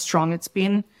 how strong it's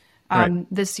been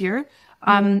this year.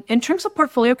 In terms of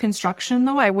portfolio construction,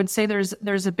 though, I would say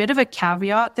there's a bit of a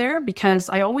caveat there, because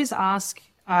I always ask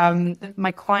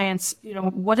my clients,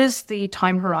 what is the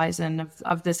time horizon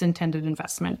of this intended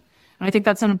investment? And I think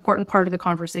that's an important part of the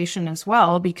conversation as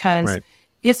well, because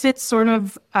if it's sort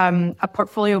of a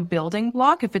portfolio building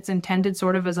block, if it's intended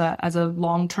sort of as a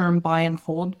long-term buy and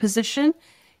hold position,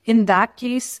 in that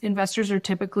case, investors are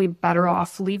typically better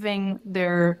off leaving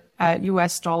their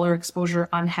US dollar exposure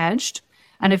unhedged.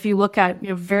 And if you look at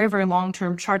very, very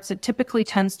long-term charts, it typically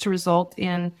tends to result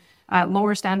in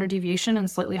lower standard deviation and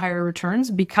slightly higher returns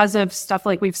because of stuff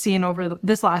like we've seen over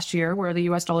this last year, where the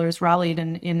US dollar has rallied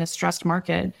in a stressed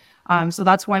market. So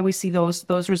that's why we see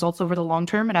those results over the long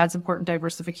term. It adds important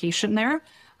diversification there.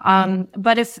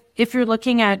 But if you're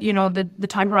looking at, the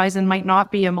time horizon might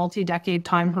not be a multi-decade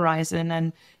time horizon,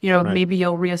 and, maybe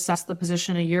you'll reassess the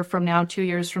position a year from now, 2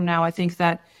 years from now, I think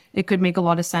that it could make a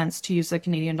lot of sense to use a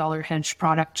Canadian dollar hedge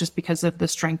product just because of the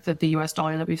strength of the US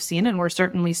dollar that we've seen. And we're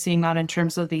certainly seeing that in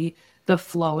terms of the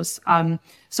flows.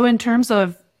 So in terms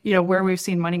of, where we've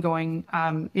seen money going,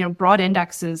 broad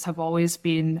indexes have always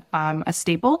been a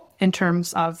staple in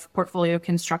terms of portfolio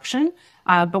construction.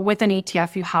 But with an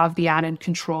ETF, you have the added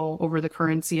control over the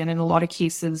currency. And in a lot of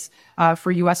cases,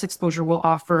 for US exposure, we'll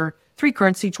offer 3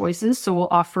 currency choices. So we'll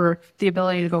offer the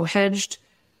ability to go hedged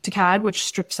to CAD, which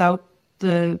strips out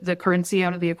the currency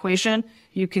out of the equation.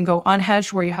 You can go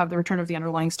unhedged, where you have the return of the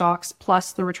underlying stocks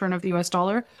plus the return of the US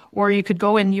dollar, or you could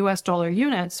go in US dollar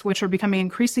units, which are becoming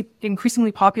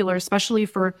increasingly popular, especially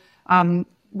for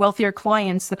wealthier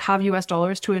clients that have US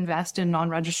dollars to invest in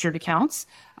non-registered accounts.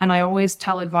 And I always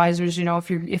tell advisors,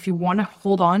 if you want to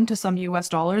hold on to some US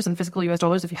dollars and physical US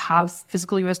dollars, if you have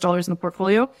physical US dollars in the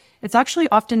portfolio, it's actually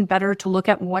often better to look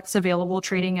at what's available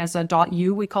trading as a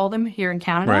 .u, we call them here in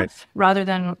Canada, rather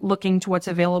than looking to what's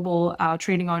available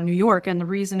trading on New York. And the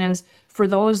reason is, for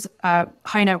those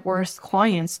high net worth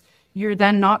clients, you're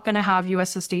then not going to have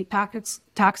U.S. estate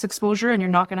tax exposure, and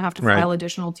you're not going to have to file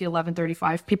additional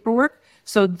T1135 paperwork.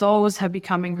 So those have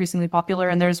become increasingly popular,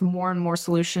 and there's more and more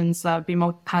solutions.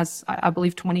 BMO has, I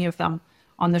believe, 20 of them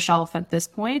on the shelf at this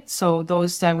point. So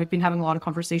those, we've been having a lot of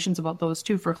conversations about those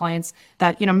too, for clients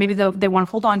that, maybe they want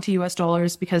to hold on to US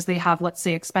dollars because they have, let's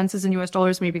say, expenses in US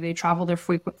dollars. Maybe they travel there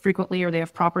frequently, or they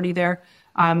have property there.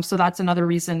 So that's another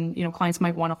reason, clients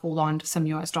might want to hold on to some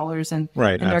US dollars in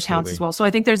their accounts as well. So I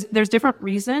think there's different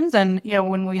reasons. And,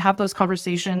 when we have those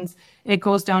conversations, it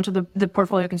goes down to the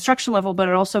portfolio construction level, but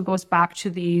it also goes back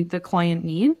to the client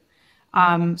need.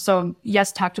 So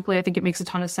yes, tactically, I think it makes a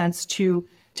ton of sense to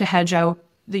hedge out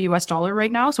the US dollar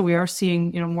right now. So we are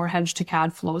seeing, more hedge to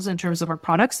CAD flows in terms of our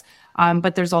products.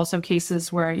 But there's also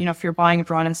cases where, if you're buying a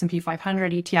broad S&P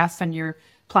 500 ETF and you're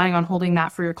planning on holding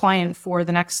that for your client for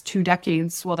the next 2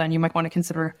 decades, well, then you might want to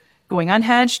consider going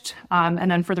unhedged. And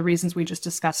then for the reasons we just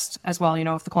discussed as well,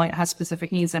 if the client has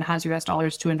specific needs and has US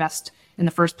dollars to invest in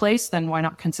the first place, then why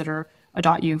not consider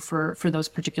a .u for those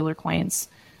particular clients?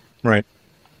 Right.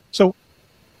 So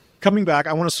coming back,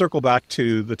 I want to circle back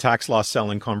to the tax loss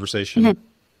selling conversation.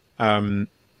 Mm-hmm.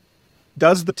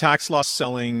 Does the tax loss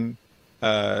selling,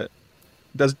 does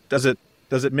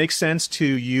it make sense to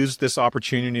use this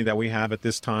opportunity that we have at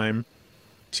this time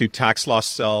to tax loss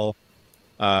sell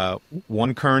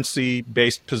one currency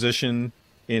based position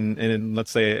in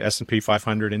let's say S&P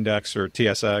 500 index or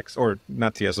TSX, or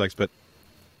not TSX, but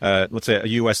let's say a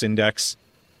US index,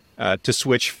 to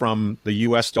switch from the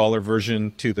US dollar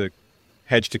version to the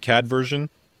hedge to CAD version?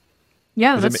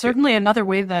 Yeah, that's certainly another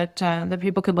way that that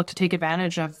people could look to take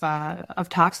advantage of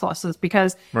tax losses,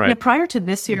 because prior to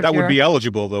this year, that would be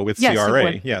eligible though with yes,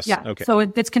 CRA. Yes, yeah. okay. So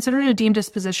it's considered a deemed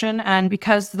disposition, and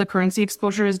because the currency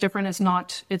exposure is different, it's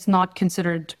not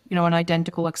considered an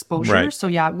identical exposure. Right. So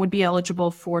yeah, it would be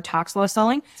eligible for tax loss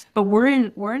selling. But we're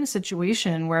in a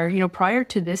situation where pror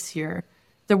to this year,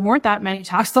 there weren't that many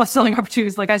tax loss selling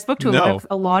opportunities. Like I spoke to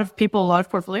a lot of people, a lot of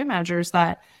portfolio managers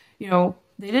that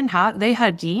they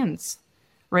had gains.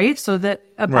 Right. So that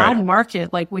a bad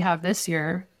market like we have this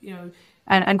year,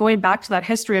 and going back to that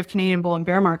history of Canadian bull and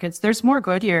bear markets, there's more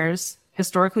good years,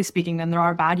 historically speaking, than there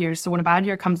are bad years. So when a bad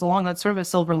year comes along, that's sort of a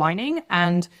silver lining.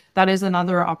 And that is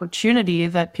another opportunity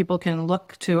that people can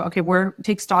look to,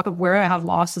 take stock of where I have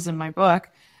losses in my book.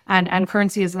 And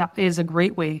currency is a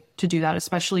great way to do that,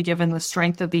 especially given the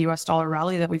strength of the US dollar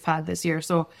rally that we've had this year.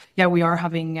 So yeah, we are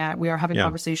having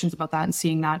conversations about that and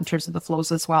seeing that in terms of the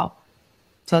flows as well.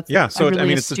 So that's a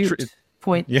really astute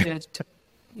point to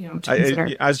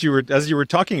consider. As you were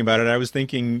talking about it, I was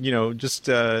thinking, just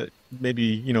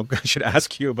maybe I should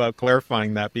ask you about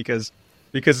clarifying that because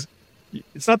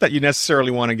it's not that you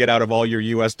necessarily want to get out of all your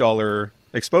US dollar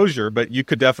exposure, but you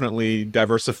could definitely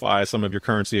diversify some of your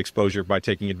currency exposure by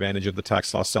taking advantage of the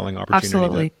tax loss selling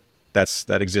opportunity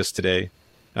that exists today.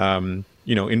 In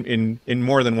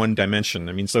more than one dimension.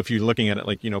 I mean, so if you're looking at it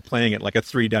like playing it like a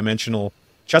 3-dimensional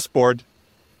chessboard.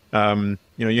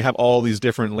 You have all these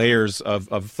different layers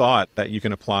of thought that you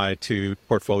can apply to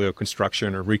portfolio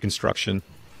construction or reconstruction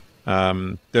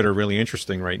that are really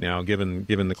interesting right now, given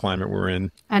the climate we're in.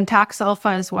 And tax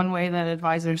alpha is one way that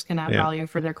advisors can add value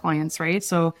for their clients, right?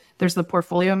 So there's the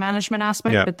portfolio management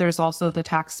aspect, but there's also the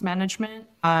tax management,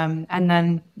 and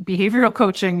then behavioral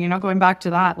coaching. Going back to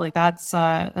that, like that's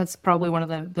probably one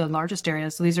of the largest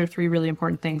areas. So these are 3 really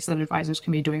important things that advisors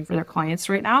can be doing for their clients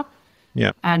right now.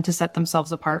 Yeah, and to set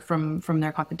themselves apart from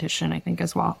their competition, I think,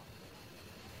 as well.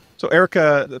 So,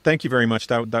 Erika, thank you very much.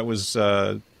 That was,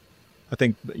 I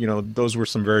think, those were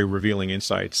some very revealing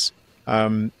insights.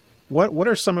 What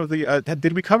are some of the?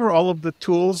 Did we cover all of the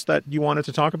tools that you wanted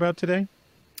to talk about today?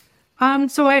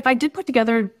 So I did put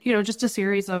together, just a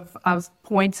series of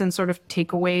points and sort of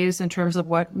takeaways in terms of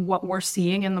what we're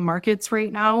seeing in the markets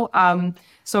right now.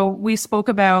 So we spoke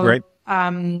about.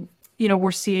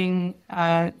 We're seeing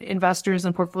investors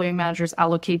and portfolio managers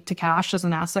allocate to cash as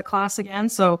an asset class again.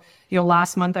 So,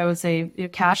 last month I would say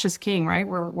cash is king, right?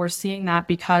 We're seeing that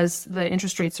because the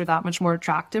interest rates are that much more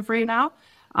attractive right now.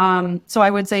 So I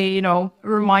would say, a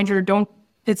reminder,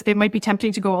 it might be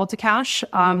tempting to go all to cash,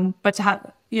 but to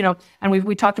have, and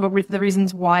we talked about the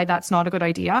reasons why that's not a good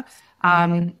idea.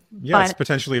 It's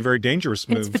potentially a very dangerous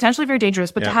move. It's potentially very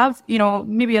dangerous, but to have,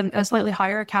 maybe a slightly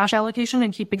higher cash allocation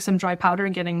and keeping some dry powder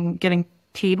and getting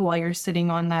paid while you're sitting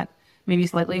on that maybe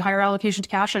slightly higher allocation to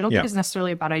cash, I don't think is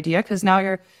necessarily a bad idea, because now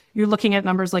you're looking at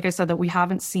numbers, like I said, that we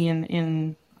haven't seen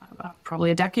in probably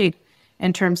a decade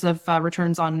in terms of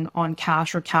returns on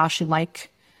cash or cash-like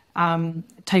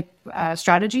type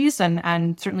strategies,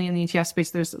 and certainly in the ETF space,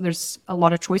 there's a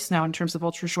lot of choice now in terms of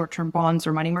ultra short-term bonds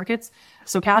or money markets.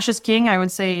 So cash is king, I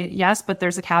would say, yes, but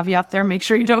there's a caveat there. Make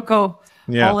sure you don't go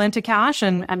all into cash,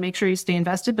 and make sure you stay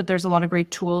invested. But there's a lot of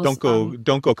great tools.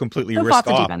 Don't go completely risk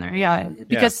off. Deep in there,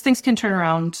 because things can turn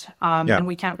around, and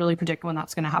we can't really predict when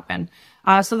that's going to happen.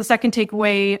 So the second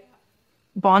takeaway,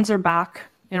 bonds are back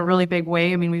in a really big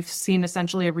way. I mean, we've seen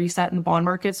essentially a reset in the bond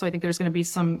market. So I think there's going to be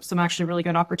some actually really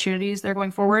good opportunities there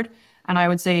going forward. And I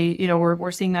would say,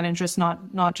 we're seeing that interest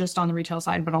not just on the retail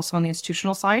side, but also on the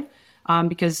institutional side,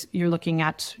 because you're looking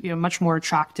at, much more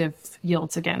attractive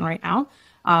yields again right now.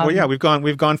 We've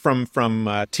gone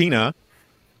from TINA,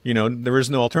 there is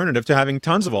no alternative, to having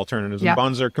tons of alternatives. And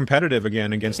bonds are competitive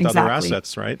again against other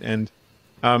assets, right? And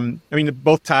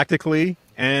both tactically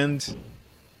and,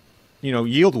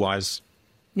 yield-wise.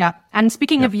 Yeah. And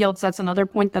speaking of yields, that's another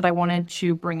point that I wanted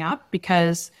to bring up,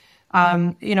 because,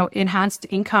 enhanced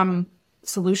income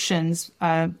solutions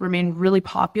remain really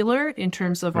popular in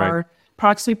terms of our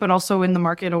product suite, but also in the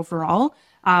market overall.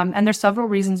 And there's several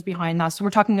reasons behind that. So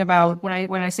we're talking about,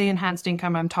 when I say enhanced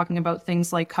income, I'm talking about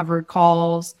things like covered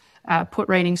calls, put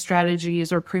writing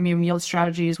strategies, or premium yield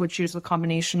strategies, which use a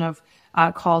combination of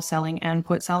call selling and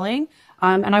put selling.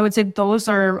 And I would say those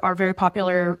are very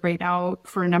popular right now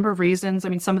for a number of reasons. I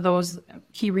mean, some of those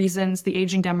key reasons, the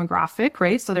aging demographic,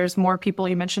 right? So there's more people,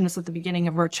 you mentioned this at the beginning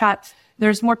of our chat,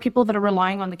 there's more people that are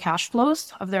relying on the cash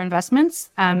flows of their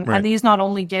investments. And these not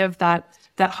only give that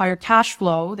higher cash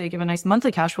flow, they give a nice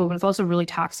monthly cash flow, but it's also really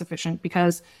tax efficient,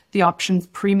 because the options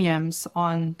premiums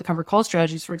on the covered call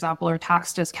strategies, for example, are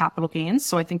taxed as capital gains.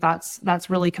 So I think that's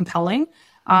really compelling.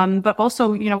 But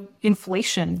also,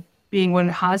 inflation being what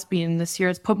it has been this year.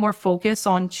 It's put more focus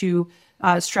onto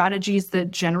strategies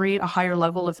that generate a higher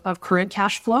level of current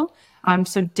cash flow.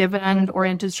 So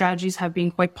dividend-oriented strategies have been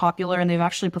quite popular, and they've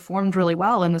actually performed really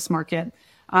well in this market.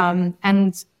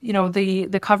 And you know,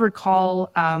 the covered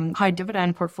call high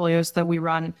dividend portfolios that we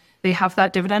run, they have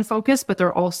that dividend focus, but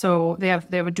they're also they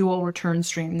have a dual return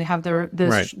stream. They have they're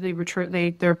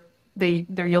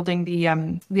yielding the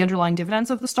underlying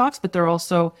dividends of the stocks, but they're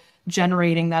also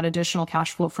generating that additional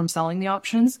cash flow from selling the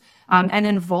options. And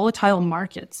in volatile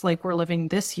markets like we're living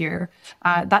this year,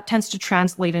 that tends to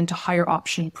translate into higher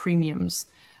option premiums.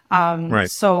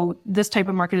 So this type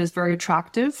of market is very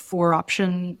attractive for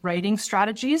option writing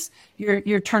strategies.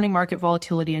 You're turning market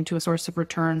volatility into a source of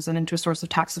returns and into a source of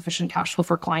tax efficient cash flow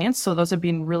for clients. So those have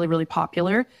been really, really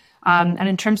popular. And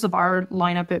in terms of our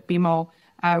lineup at BMO,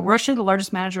 we're actually the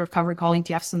largest manager of covered call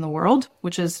ETFs in the world,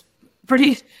 which is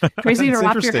pretty crazy to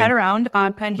wrap your head around.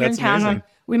 And here in Canada,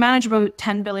 we manage about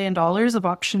 $10 billion of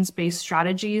options-based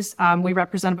strategies. We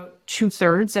represent about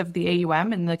 2/3 of the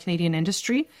AUM in the Canadian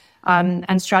industry.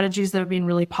 And strategies that have been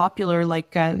really popular,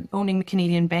 like owning the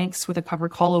Canadian banks with a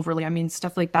covered call overlay. I mean,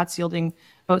 stuff like that's yielding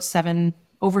about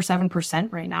over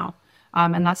 7% right now.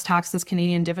 And that's taxed as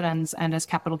Canadian dividends and as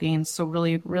capital gains. So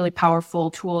really, really powerful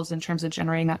tools in terms of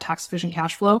generating that tax efficient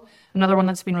cash flow. Another one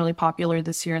that's been really popular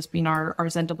this year has been our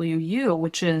ZWU,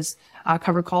 which is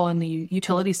covered call in the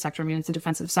utility sector. I mean, it's a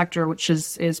defensive sector, which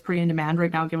is pretty in demand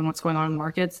right now, given what's going on in the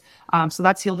markets. So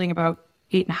that's yielding about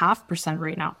 8.5%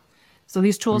 right now. So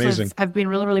these tools have been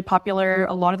really, really popular.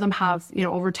 A lot of them have, you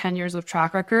know, over 10 years of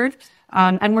track record.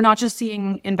 And we're not just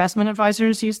seeing investment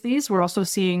advisors use these. We're also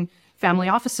seeing family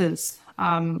offices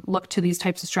look to these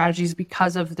types of strategies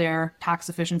because of their tax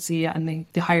efficiency and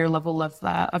the higher level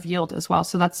of yield as well.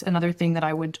 So that's another thing that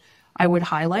I would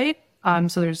highlight.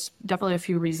 So there's definitely a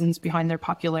few reasons behind their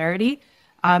popularity.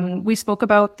 We spoke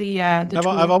about the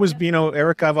I've always been,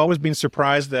 Erika, I've always been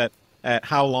surprised at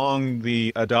how long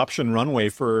the adoption runway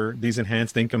for these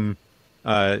enhanced income,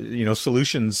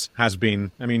 solutions has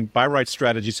been. I mean, buy right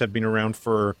strategies have been around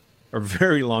for a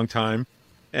very long time,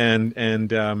 and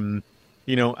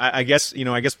I guess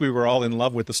we were all in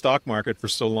love with the stock market for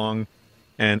so long,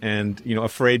 and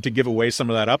afraid to give away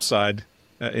some of that upside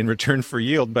in return for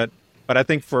yield. But I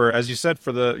think as you said,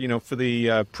 for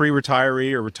the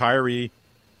pre-retiree or retiree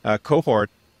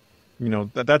cohort,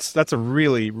 that's a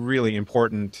really, really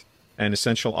important and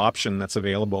essential option that's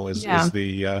available is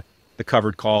the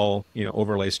covered call,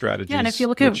 overlay strategies. Yeah, and if you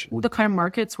look at the kind of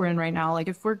markets we're in right now, like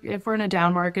if we're in a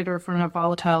down market or if we're in a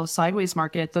volatile sideways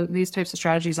market, these types of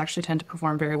strategies actually tend to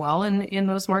perform very well in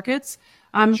those markets.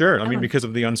 Sure, I mean, because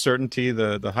of the uncertainty,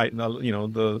 the height,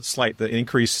 the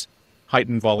increase,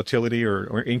 heightened volatility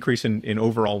or increase in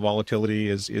overall volatility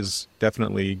is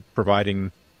definitely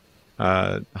providing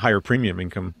higher premium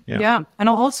income. Yeah. And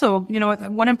also,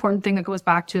 one important thing that goes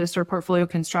back to sort of portfolio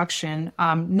construction,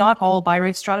 not all buy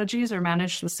rate strategies are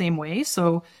managed the same way.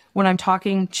 So when I'm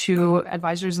talking to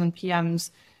advisors and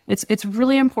PMs, it's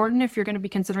really important if you're going to be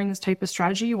considering this type of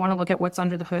strategy, you want to look at what's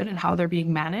under the hood and how they're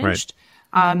being managed.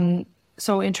 Right.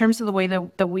 So in terms of the way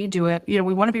that we do it, we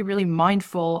want to be really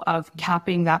mindful of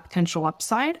capping that potential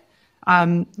upside.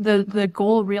 The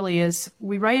goal really is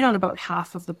we write on about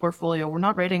half of the portfolio. We're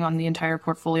not writing on the entire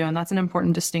portfolio, and that's an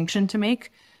important distinction to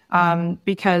make.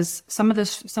 Because some of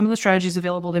the strategies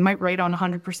available, they might write on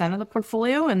 100% of the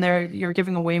portfolio, and you're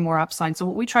giving away more upside. So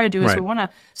what we try to do is we want to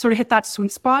sort of hit that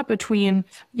sweet spot between,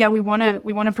 we want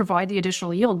to provide the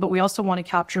additional yield, but we also want to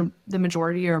capture the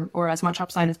majority or as much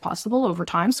upside as possible over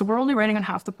time. So we're only writing on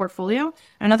half the portfolio.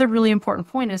 Another really important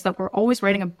point is that we're always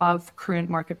writing above current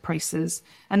market prices,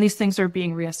 and these things are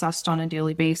being reassessed on a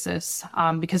daily basis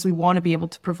because we want to be able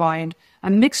to provide a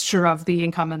mixture of the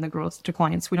income and the growth to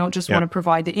clients. We don't just want to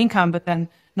provide the income, but then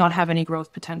not have any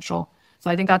growth potential. So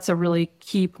I think that's a really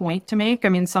key point to make. I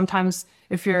mean, sometimes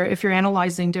if you're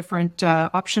analyzing different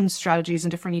options strategies and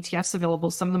different ETFs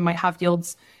available, some of them might have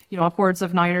yields, upwards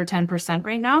of 9 or 10%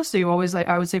 right now. So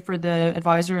I would say for the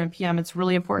advisor and PM, it's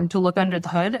really important to look under the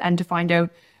hood and to find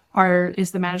out, is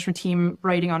the management team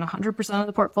writing on 100% of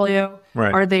the portfolio?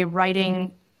 Right. Are they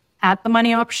writing at the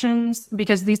money options?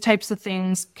 Because these types of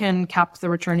things can cap the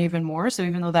return even more. So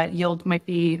even though that yield might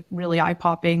be really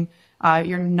eye-popping,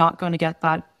 you're not going to get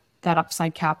that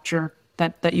upside capture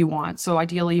that you want. So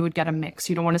ideally, you would get a mix.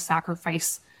 You don't want to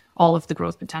sacrifice all of the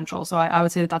growth potential. So I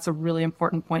would say that that's a really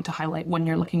important point to highlight when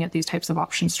you're looking at these types of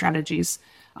option strategies.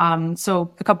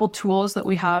 So a couple tools that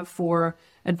we have for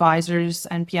advisors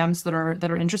and PMs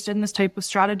that are interested in this type of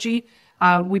strategy.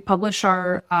 We publish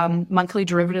our monthly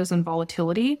derivatives and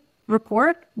volatility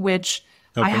report, which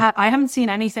Okay. I haven't seen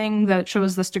anything that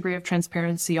shows this degree of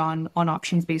transparency on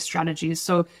options-based strategies.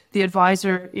 So the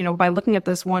advisor, by looking at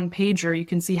this one pager, you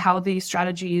can see how these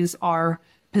strategies are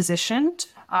positioned,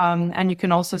 and you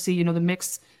can also see, the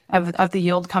mix of the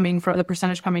yield coming from the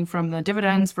percentage coming from the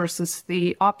dividends versus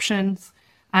the options.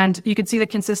 And you can see the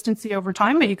consistency over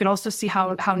time, but you can also see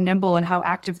how nimble and how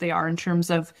active they are in terms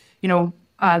of,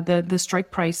 the strike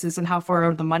prices and how far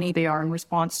out of the money they are in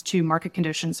response to market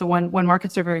conditions. So when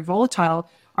markets are very volatile,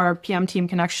 our PM team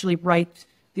can actually write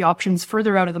the options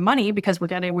further out of the money because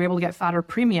we're able to get fatter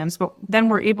premiums, but then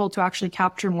we're able to actually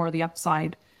capture more of the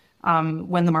upside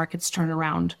when the markets turn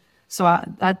around. So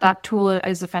that tool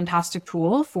is a fantastic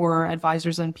tool for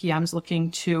advisors and PMs looking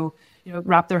to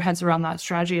wrap their heads around that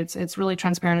strategy. It's really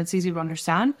transparent. It's easy to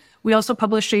understand. We also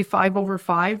published a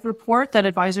 5/5 report that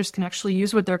advisors can actually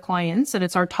use with their clients, and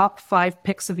it's our top 5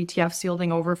 picks of ETFs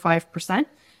yielding over 5%,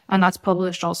 and that's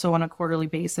published also on a quarterly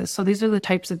basis. So these are the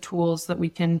types of tools that we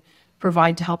can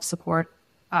provide to help support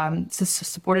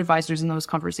advisors in those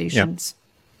conversations. Yeah.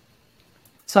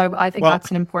 So I think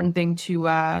that's an important thing to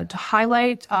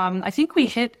highlight. I think we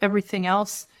hit everything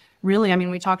else. Really, I mean,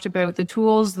 we talked about the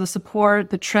tools, the support,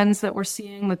 the trends that we're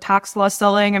seeing, the tax loss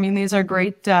selling. I mean, these are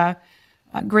great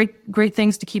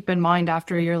things to keep in mind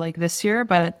after a year like this year.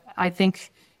 But I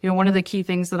think one of the key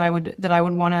things that I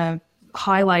would want to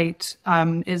highlight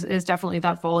is definitely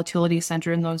that volatility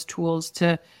center in those tools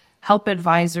to help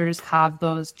advisors have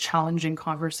those challenging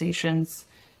conversations,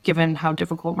 given how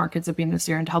difficult markets have been this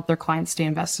year, and to help their clients stay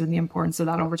invested in the importance of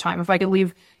that over time. If I could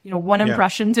leave, one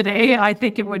impression today, I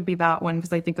think it would be that one,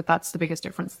 because I think that that's the biggest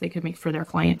difference they could make for their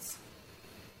clients.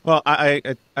 Well, I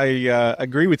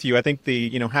agree with you. I think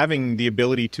having the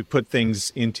ability to put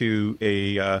things into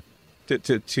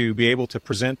to be able to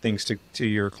present things to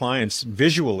your clients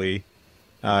visually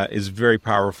is very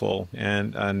powerful.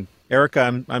 And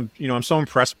Erika, I'm so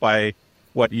impressed by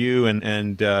what you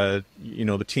and the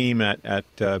team at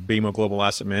BMO Global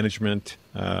Asset Management,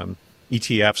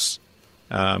 ETFs,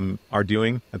 are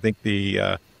doing. I think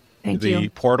the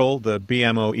portal, the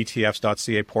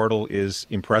bmoetfs.ca portal, is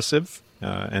impressive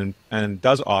and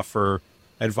does offer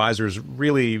advisors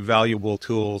really valuable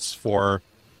tools for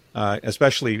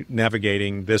especially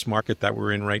navigating this market that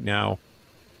we're in right now.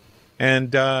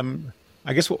 And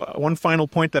I guess one final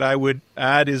point that I would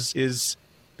add is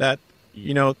that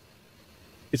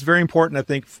it's very important, I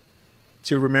think,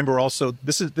 to remember also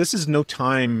this is no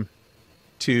time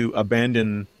to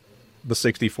abandon the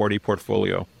 60/40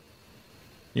 portfolio.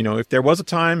 If there was a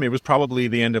time, it was probably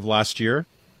the end of last year.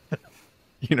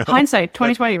 Hindsight,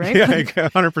 2020, right? Yeah,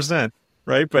 100%,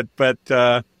 right? But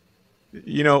I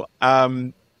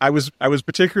was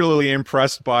particularly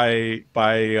impressed by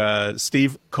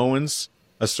Steve Cohen's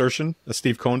assertion,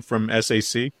 Steve Cohen from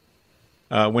SAC.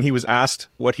 When he was asked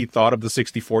what he thought of the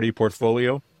 60/40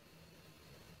 portfolio,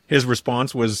 his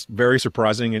response was very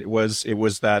surprising. It was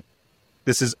that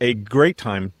this is a great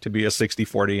time to be a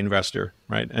 60/40 investor,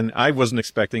 right? And I wasn't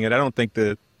expecting it. I don't think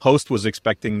the host was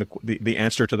expecting the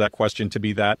answer to that question to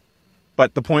be that.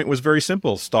 But the point was very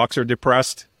simple. Stocks are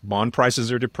depressed. Bond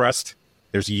prices are depressed.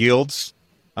 There's yields.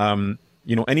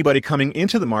 Anybody coming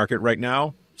into the market right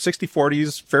now, 60/40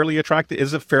 is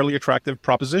a fairly attractive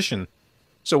proposition.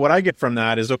 So what I get from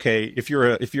that is, okay, if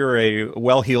you're a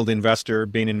well-heeled investor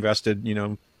being invested,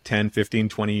 10, 15,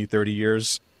 20, 30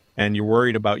 years, and you're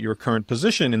worried about your current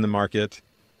position in the market,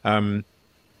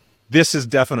 this is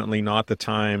definitely not the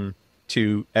time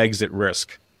to exit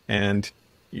risk. And,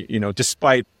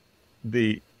 despite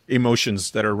the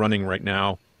emotions that are running right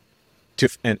now,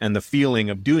 and the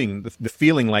feeling of the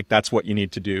feeling like that's what you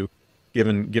need to do,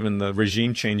 given the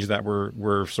regime change that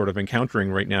we're sort of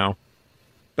encountering right now.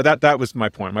 But that was my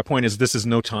point. My point is, this is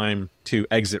no time to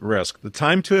exit risk. The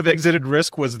time to have exited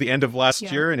risk was the end of last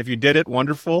year. And if you did it,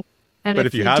 wonderful. And but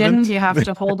if you haven't, didn't, you have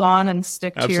to hold on and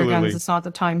stick to your guns. It's not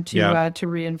the time to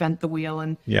reinvent the wheel.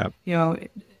 And,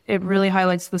 it really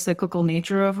highlights the cyclical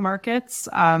nature of markets.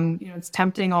 It's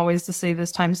tempting always to say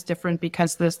this time's different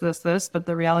because this, but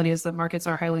the reality is that markets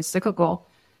are highly cyclical.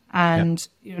 And,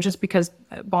 just because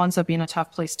bonds have been a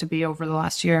tough place to be over the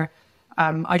last year,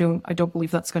 I don't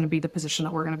believe that's going to be the position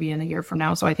that we're going to be in a year from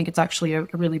now. So I think it's actually a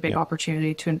really big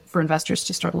opportunity for investors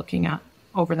to start looking at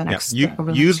over the next year.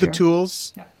 Use the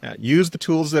tools. Use the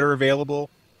tools that are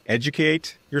available.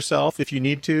 Educate yourself if you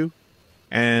need to,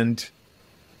 and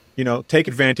take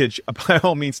advantage. By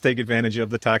all means, take advantage of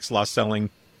the tax loss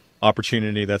selling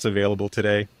opportunity that's available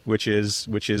today, which is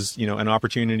an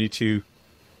opportunity to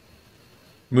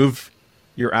move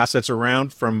your assets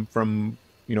around from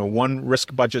one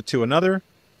risk budget to another,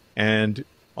 and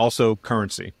also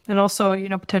currency. And also,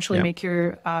 potentially make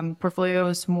your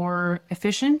portfolios more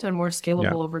efficient and more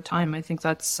scalable over time. I think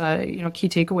that's, key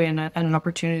takeaway and an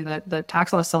opportunity that the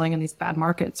tax loss selling in these bad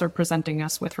markets are presenting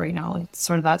us with right now. It's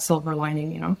sort of that silver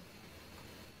lining,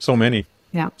 So many.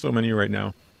 Yeah. So many right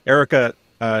now. Erika,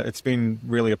 it's been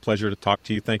really a pleasure to talk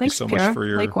to you. Thanks you so Pierre. much for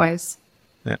your... Likewise.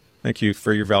 Yeah, thank you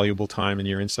for your valuable time and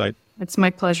your insight. It's my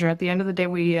pleasure. At the end of the day,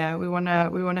 we want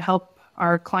to help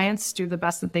our clients do the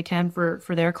best that they can for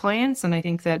their clients, and I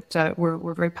think that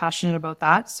we're very passionate about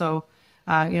that. So,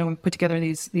 we put together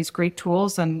these great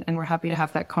tools, and we're happy to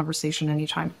have that conversation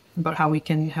anytime about how we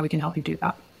can help you do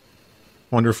that.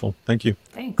 Wonderful. Thank you.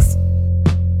 Thanks.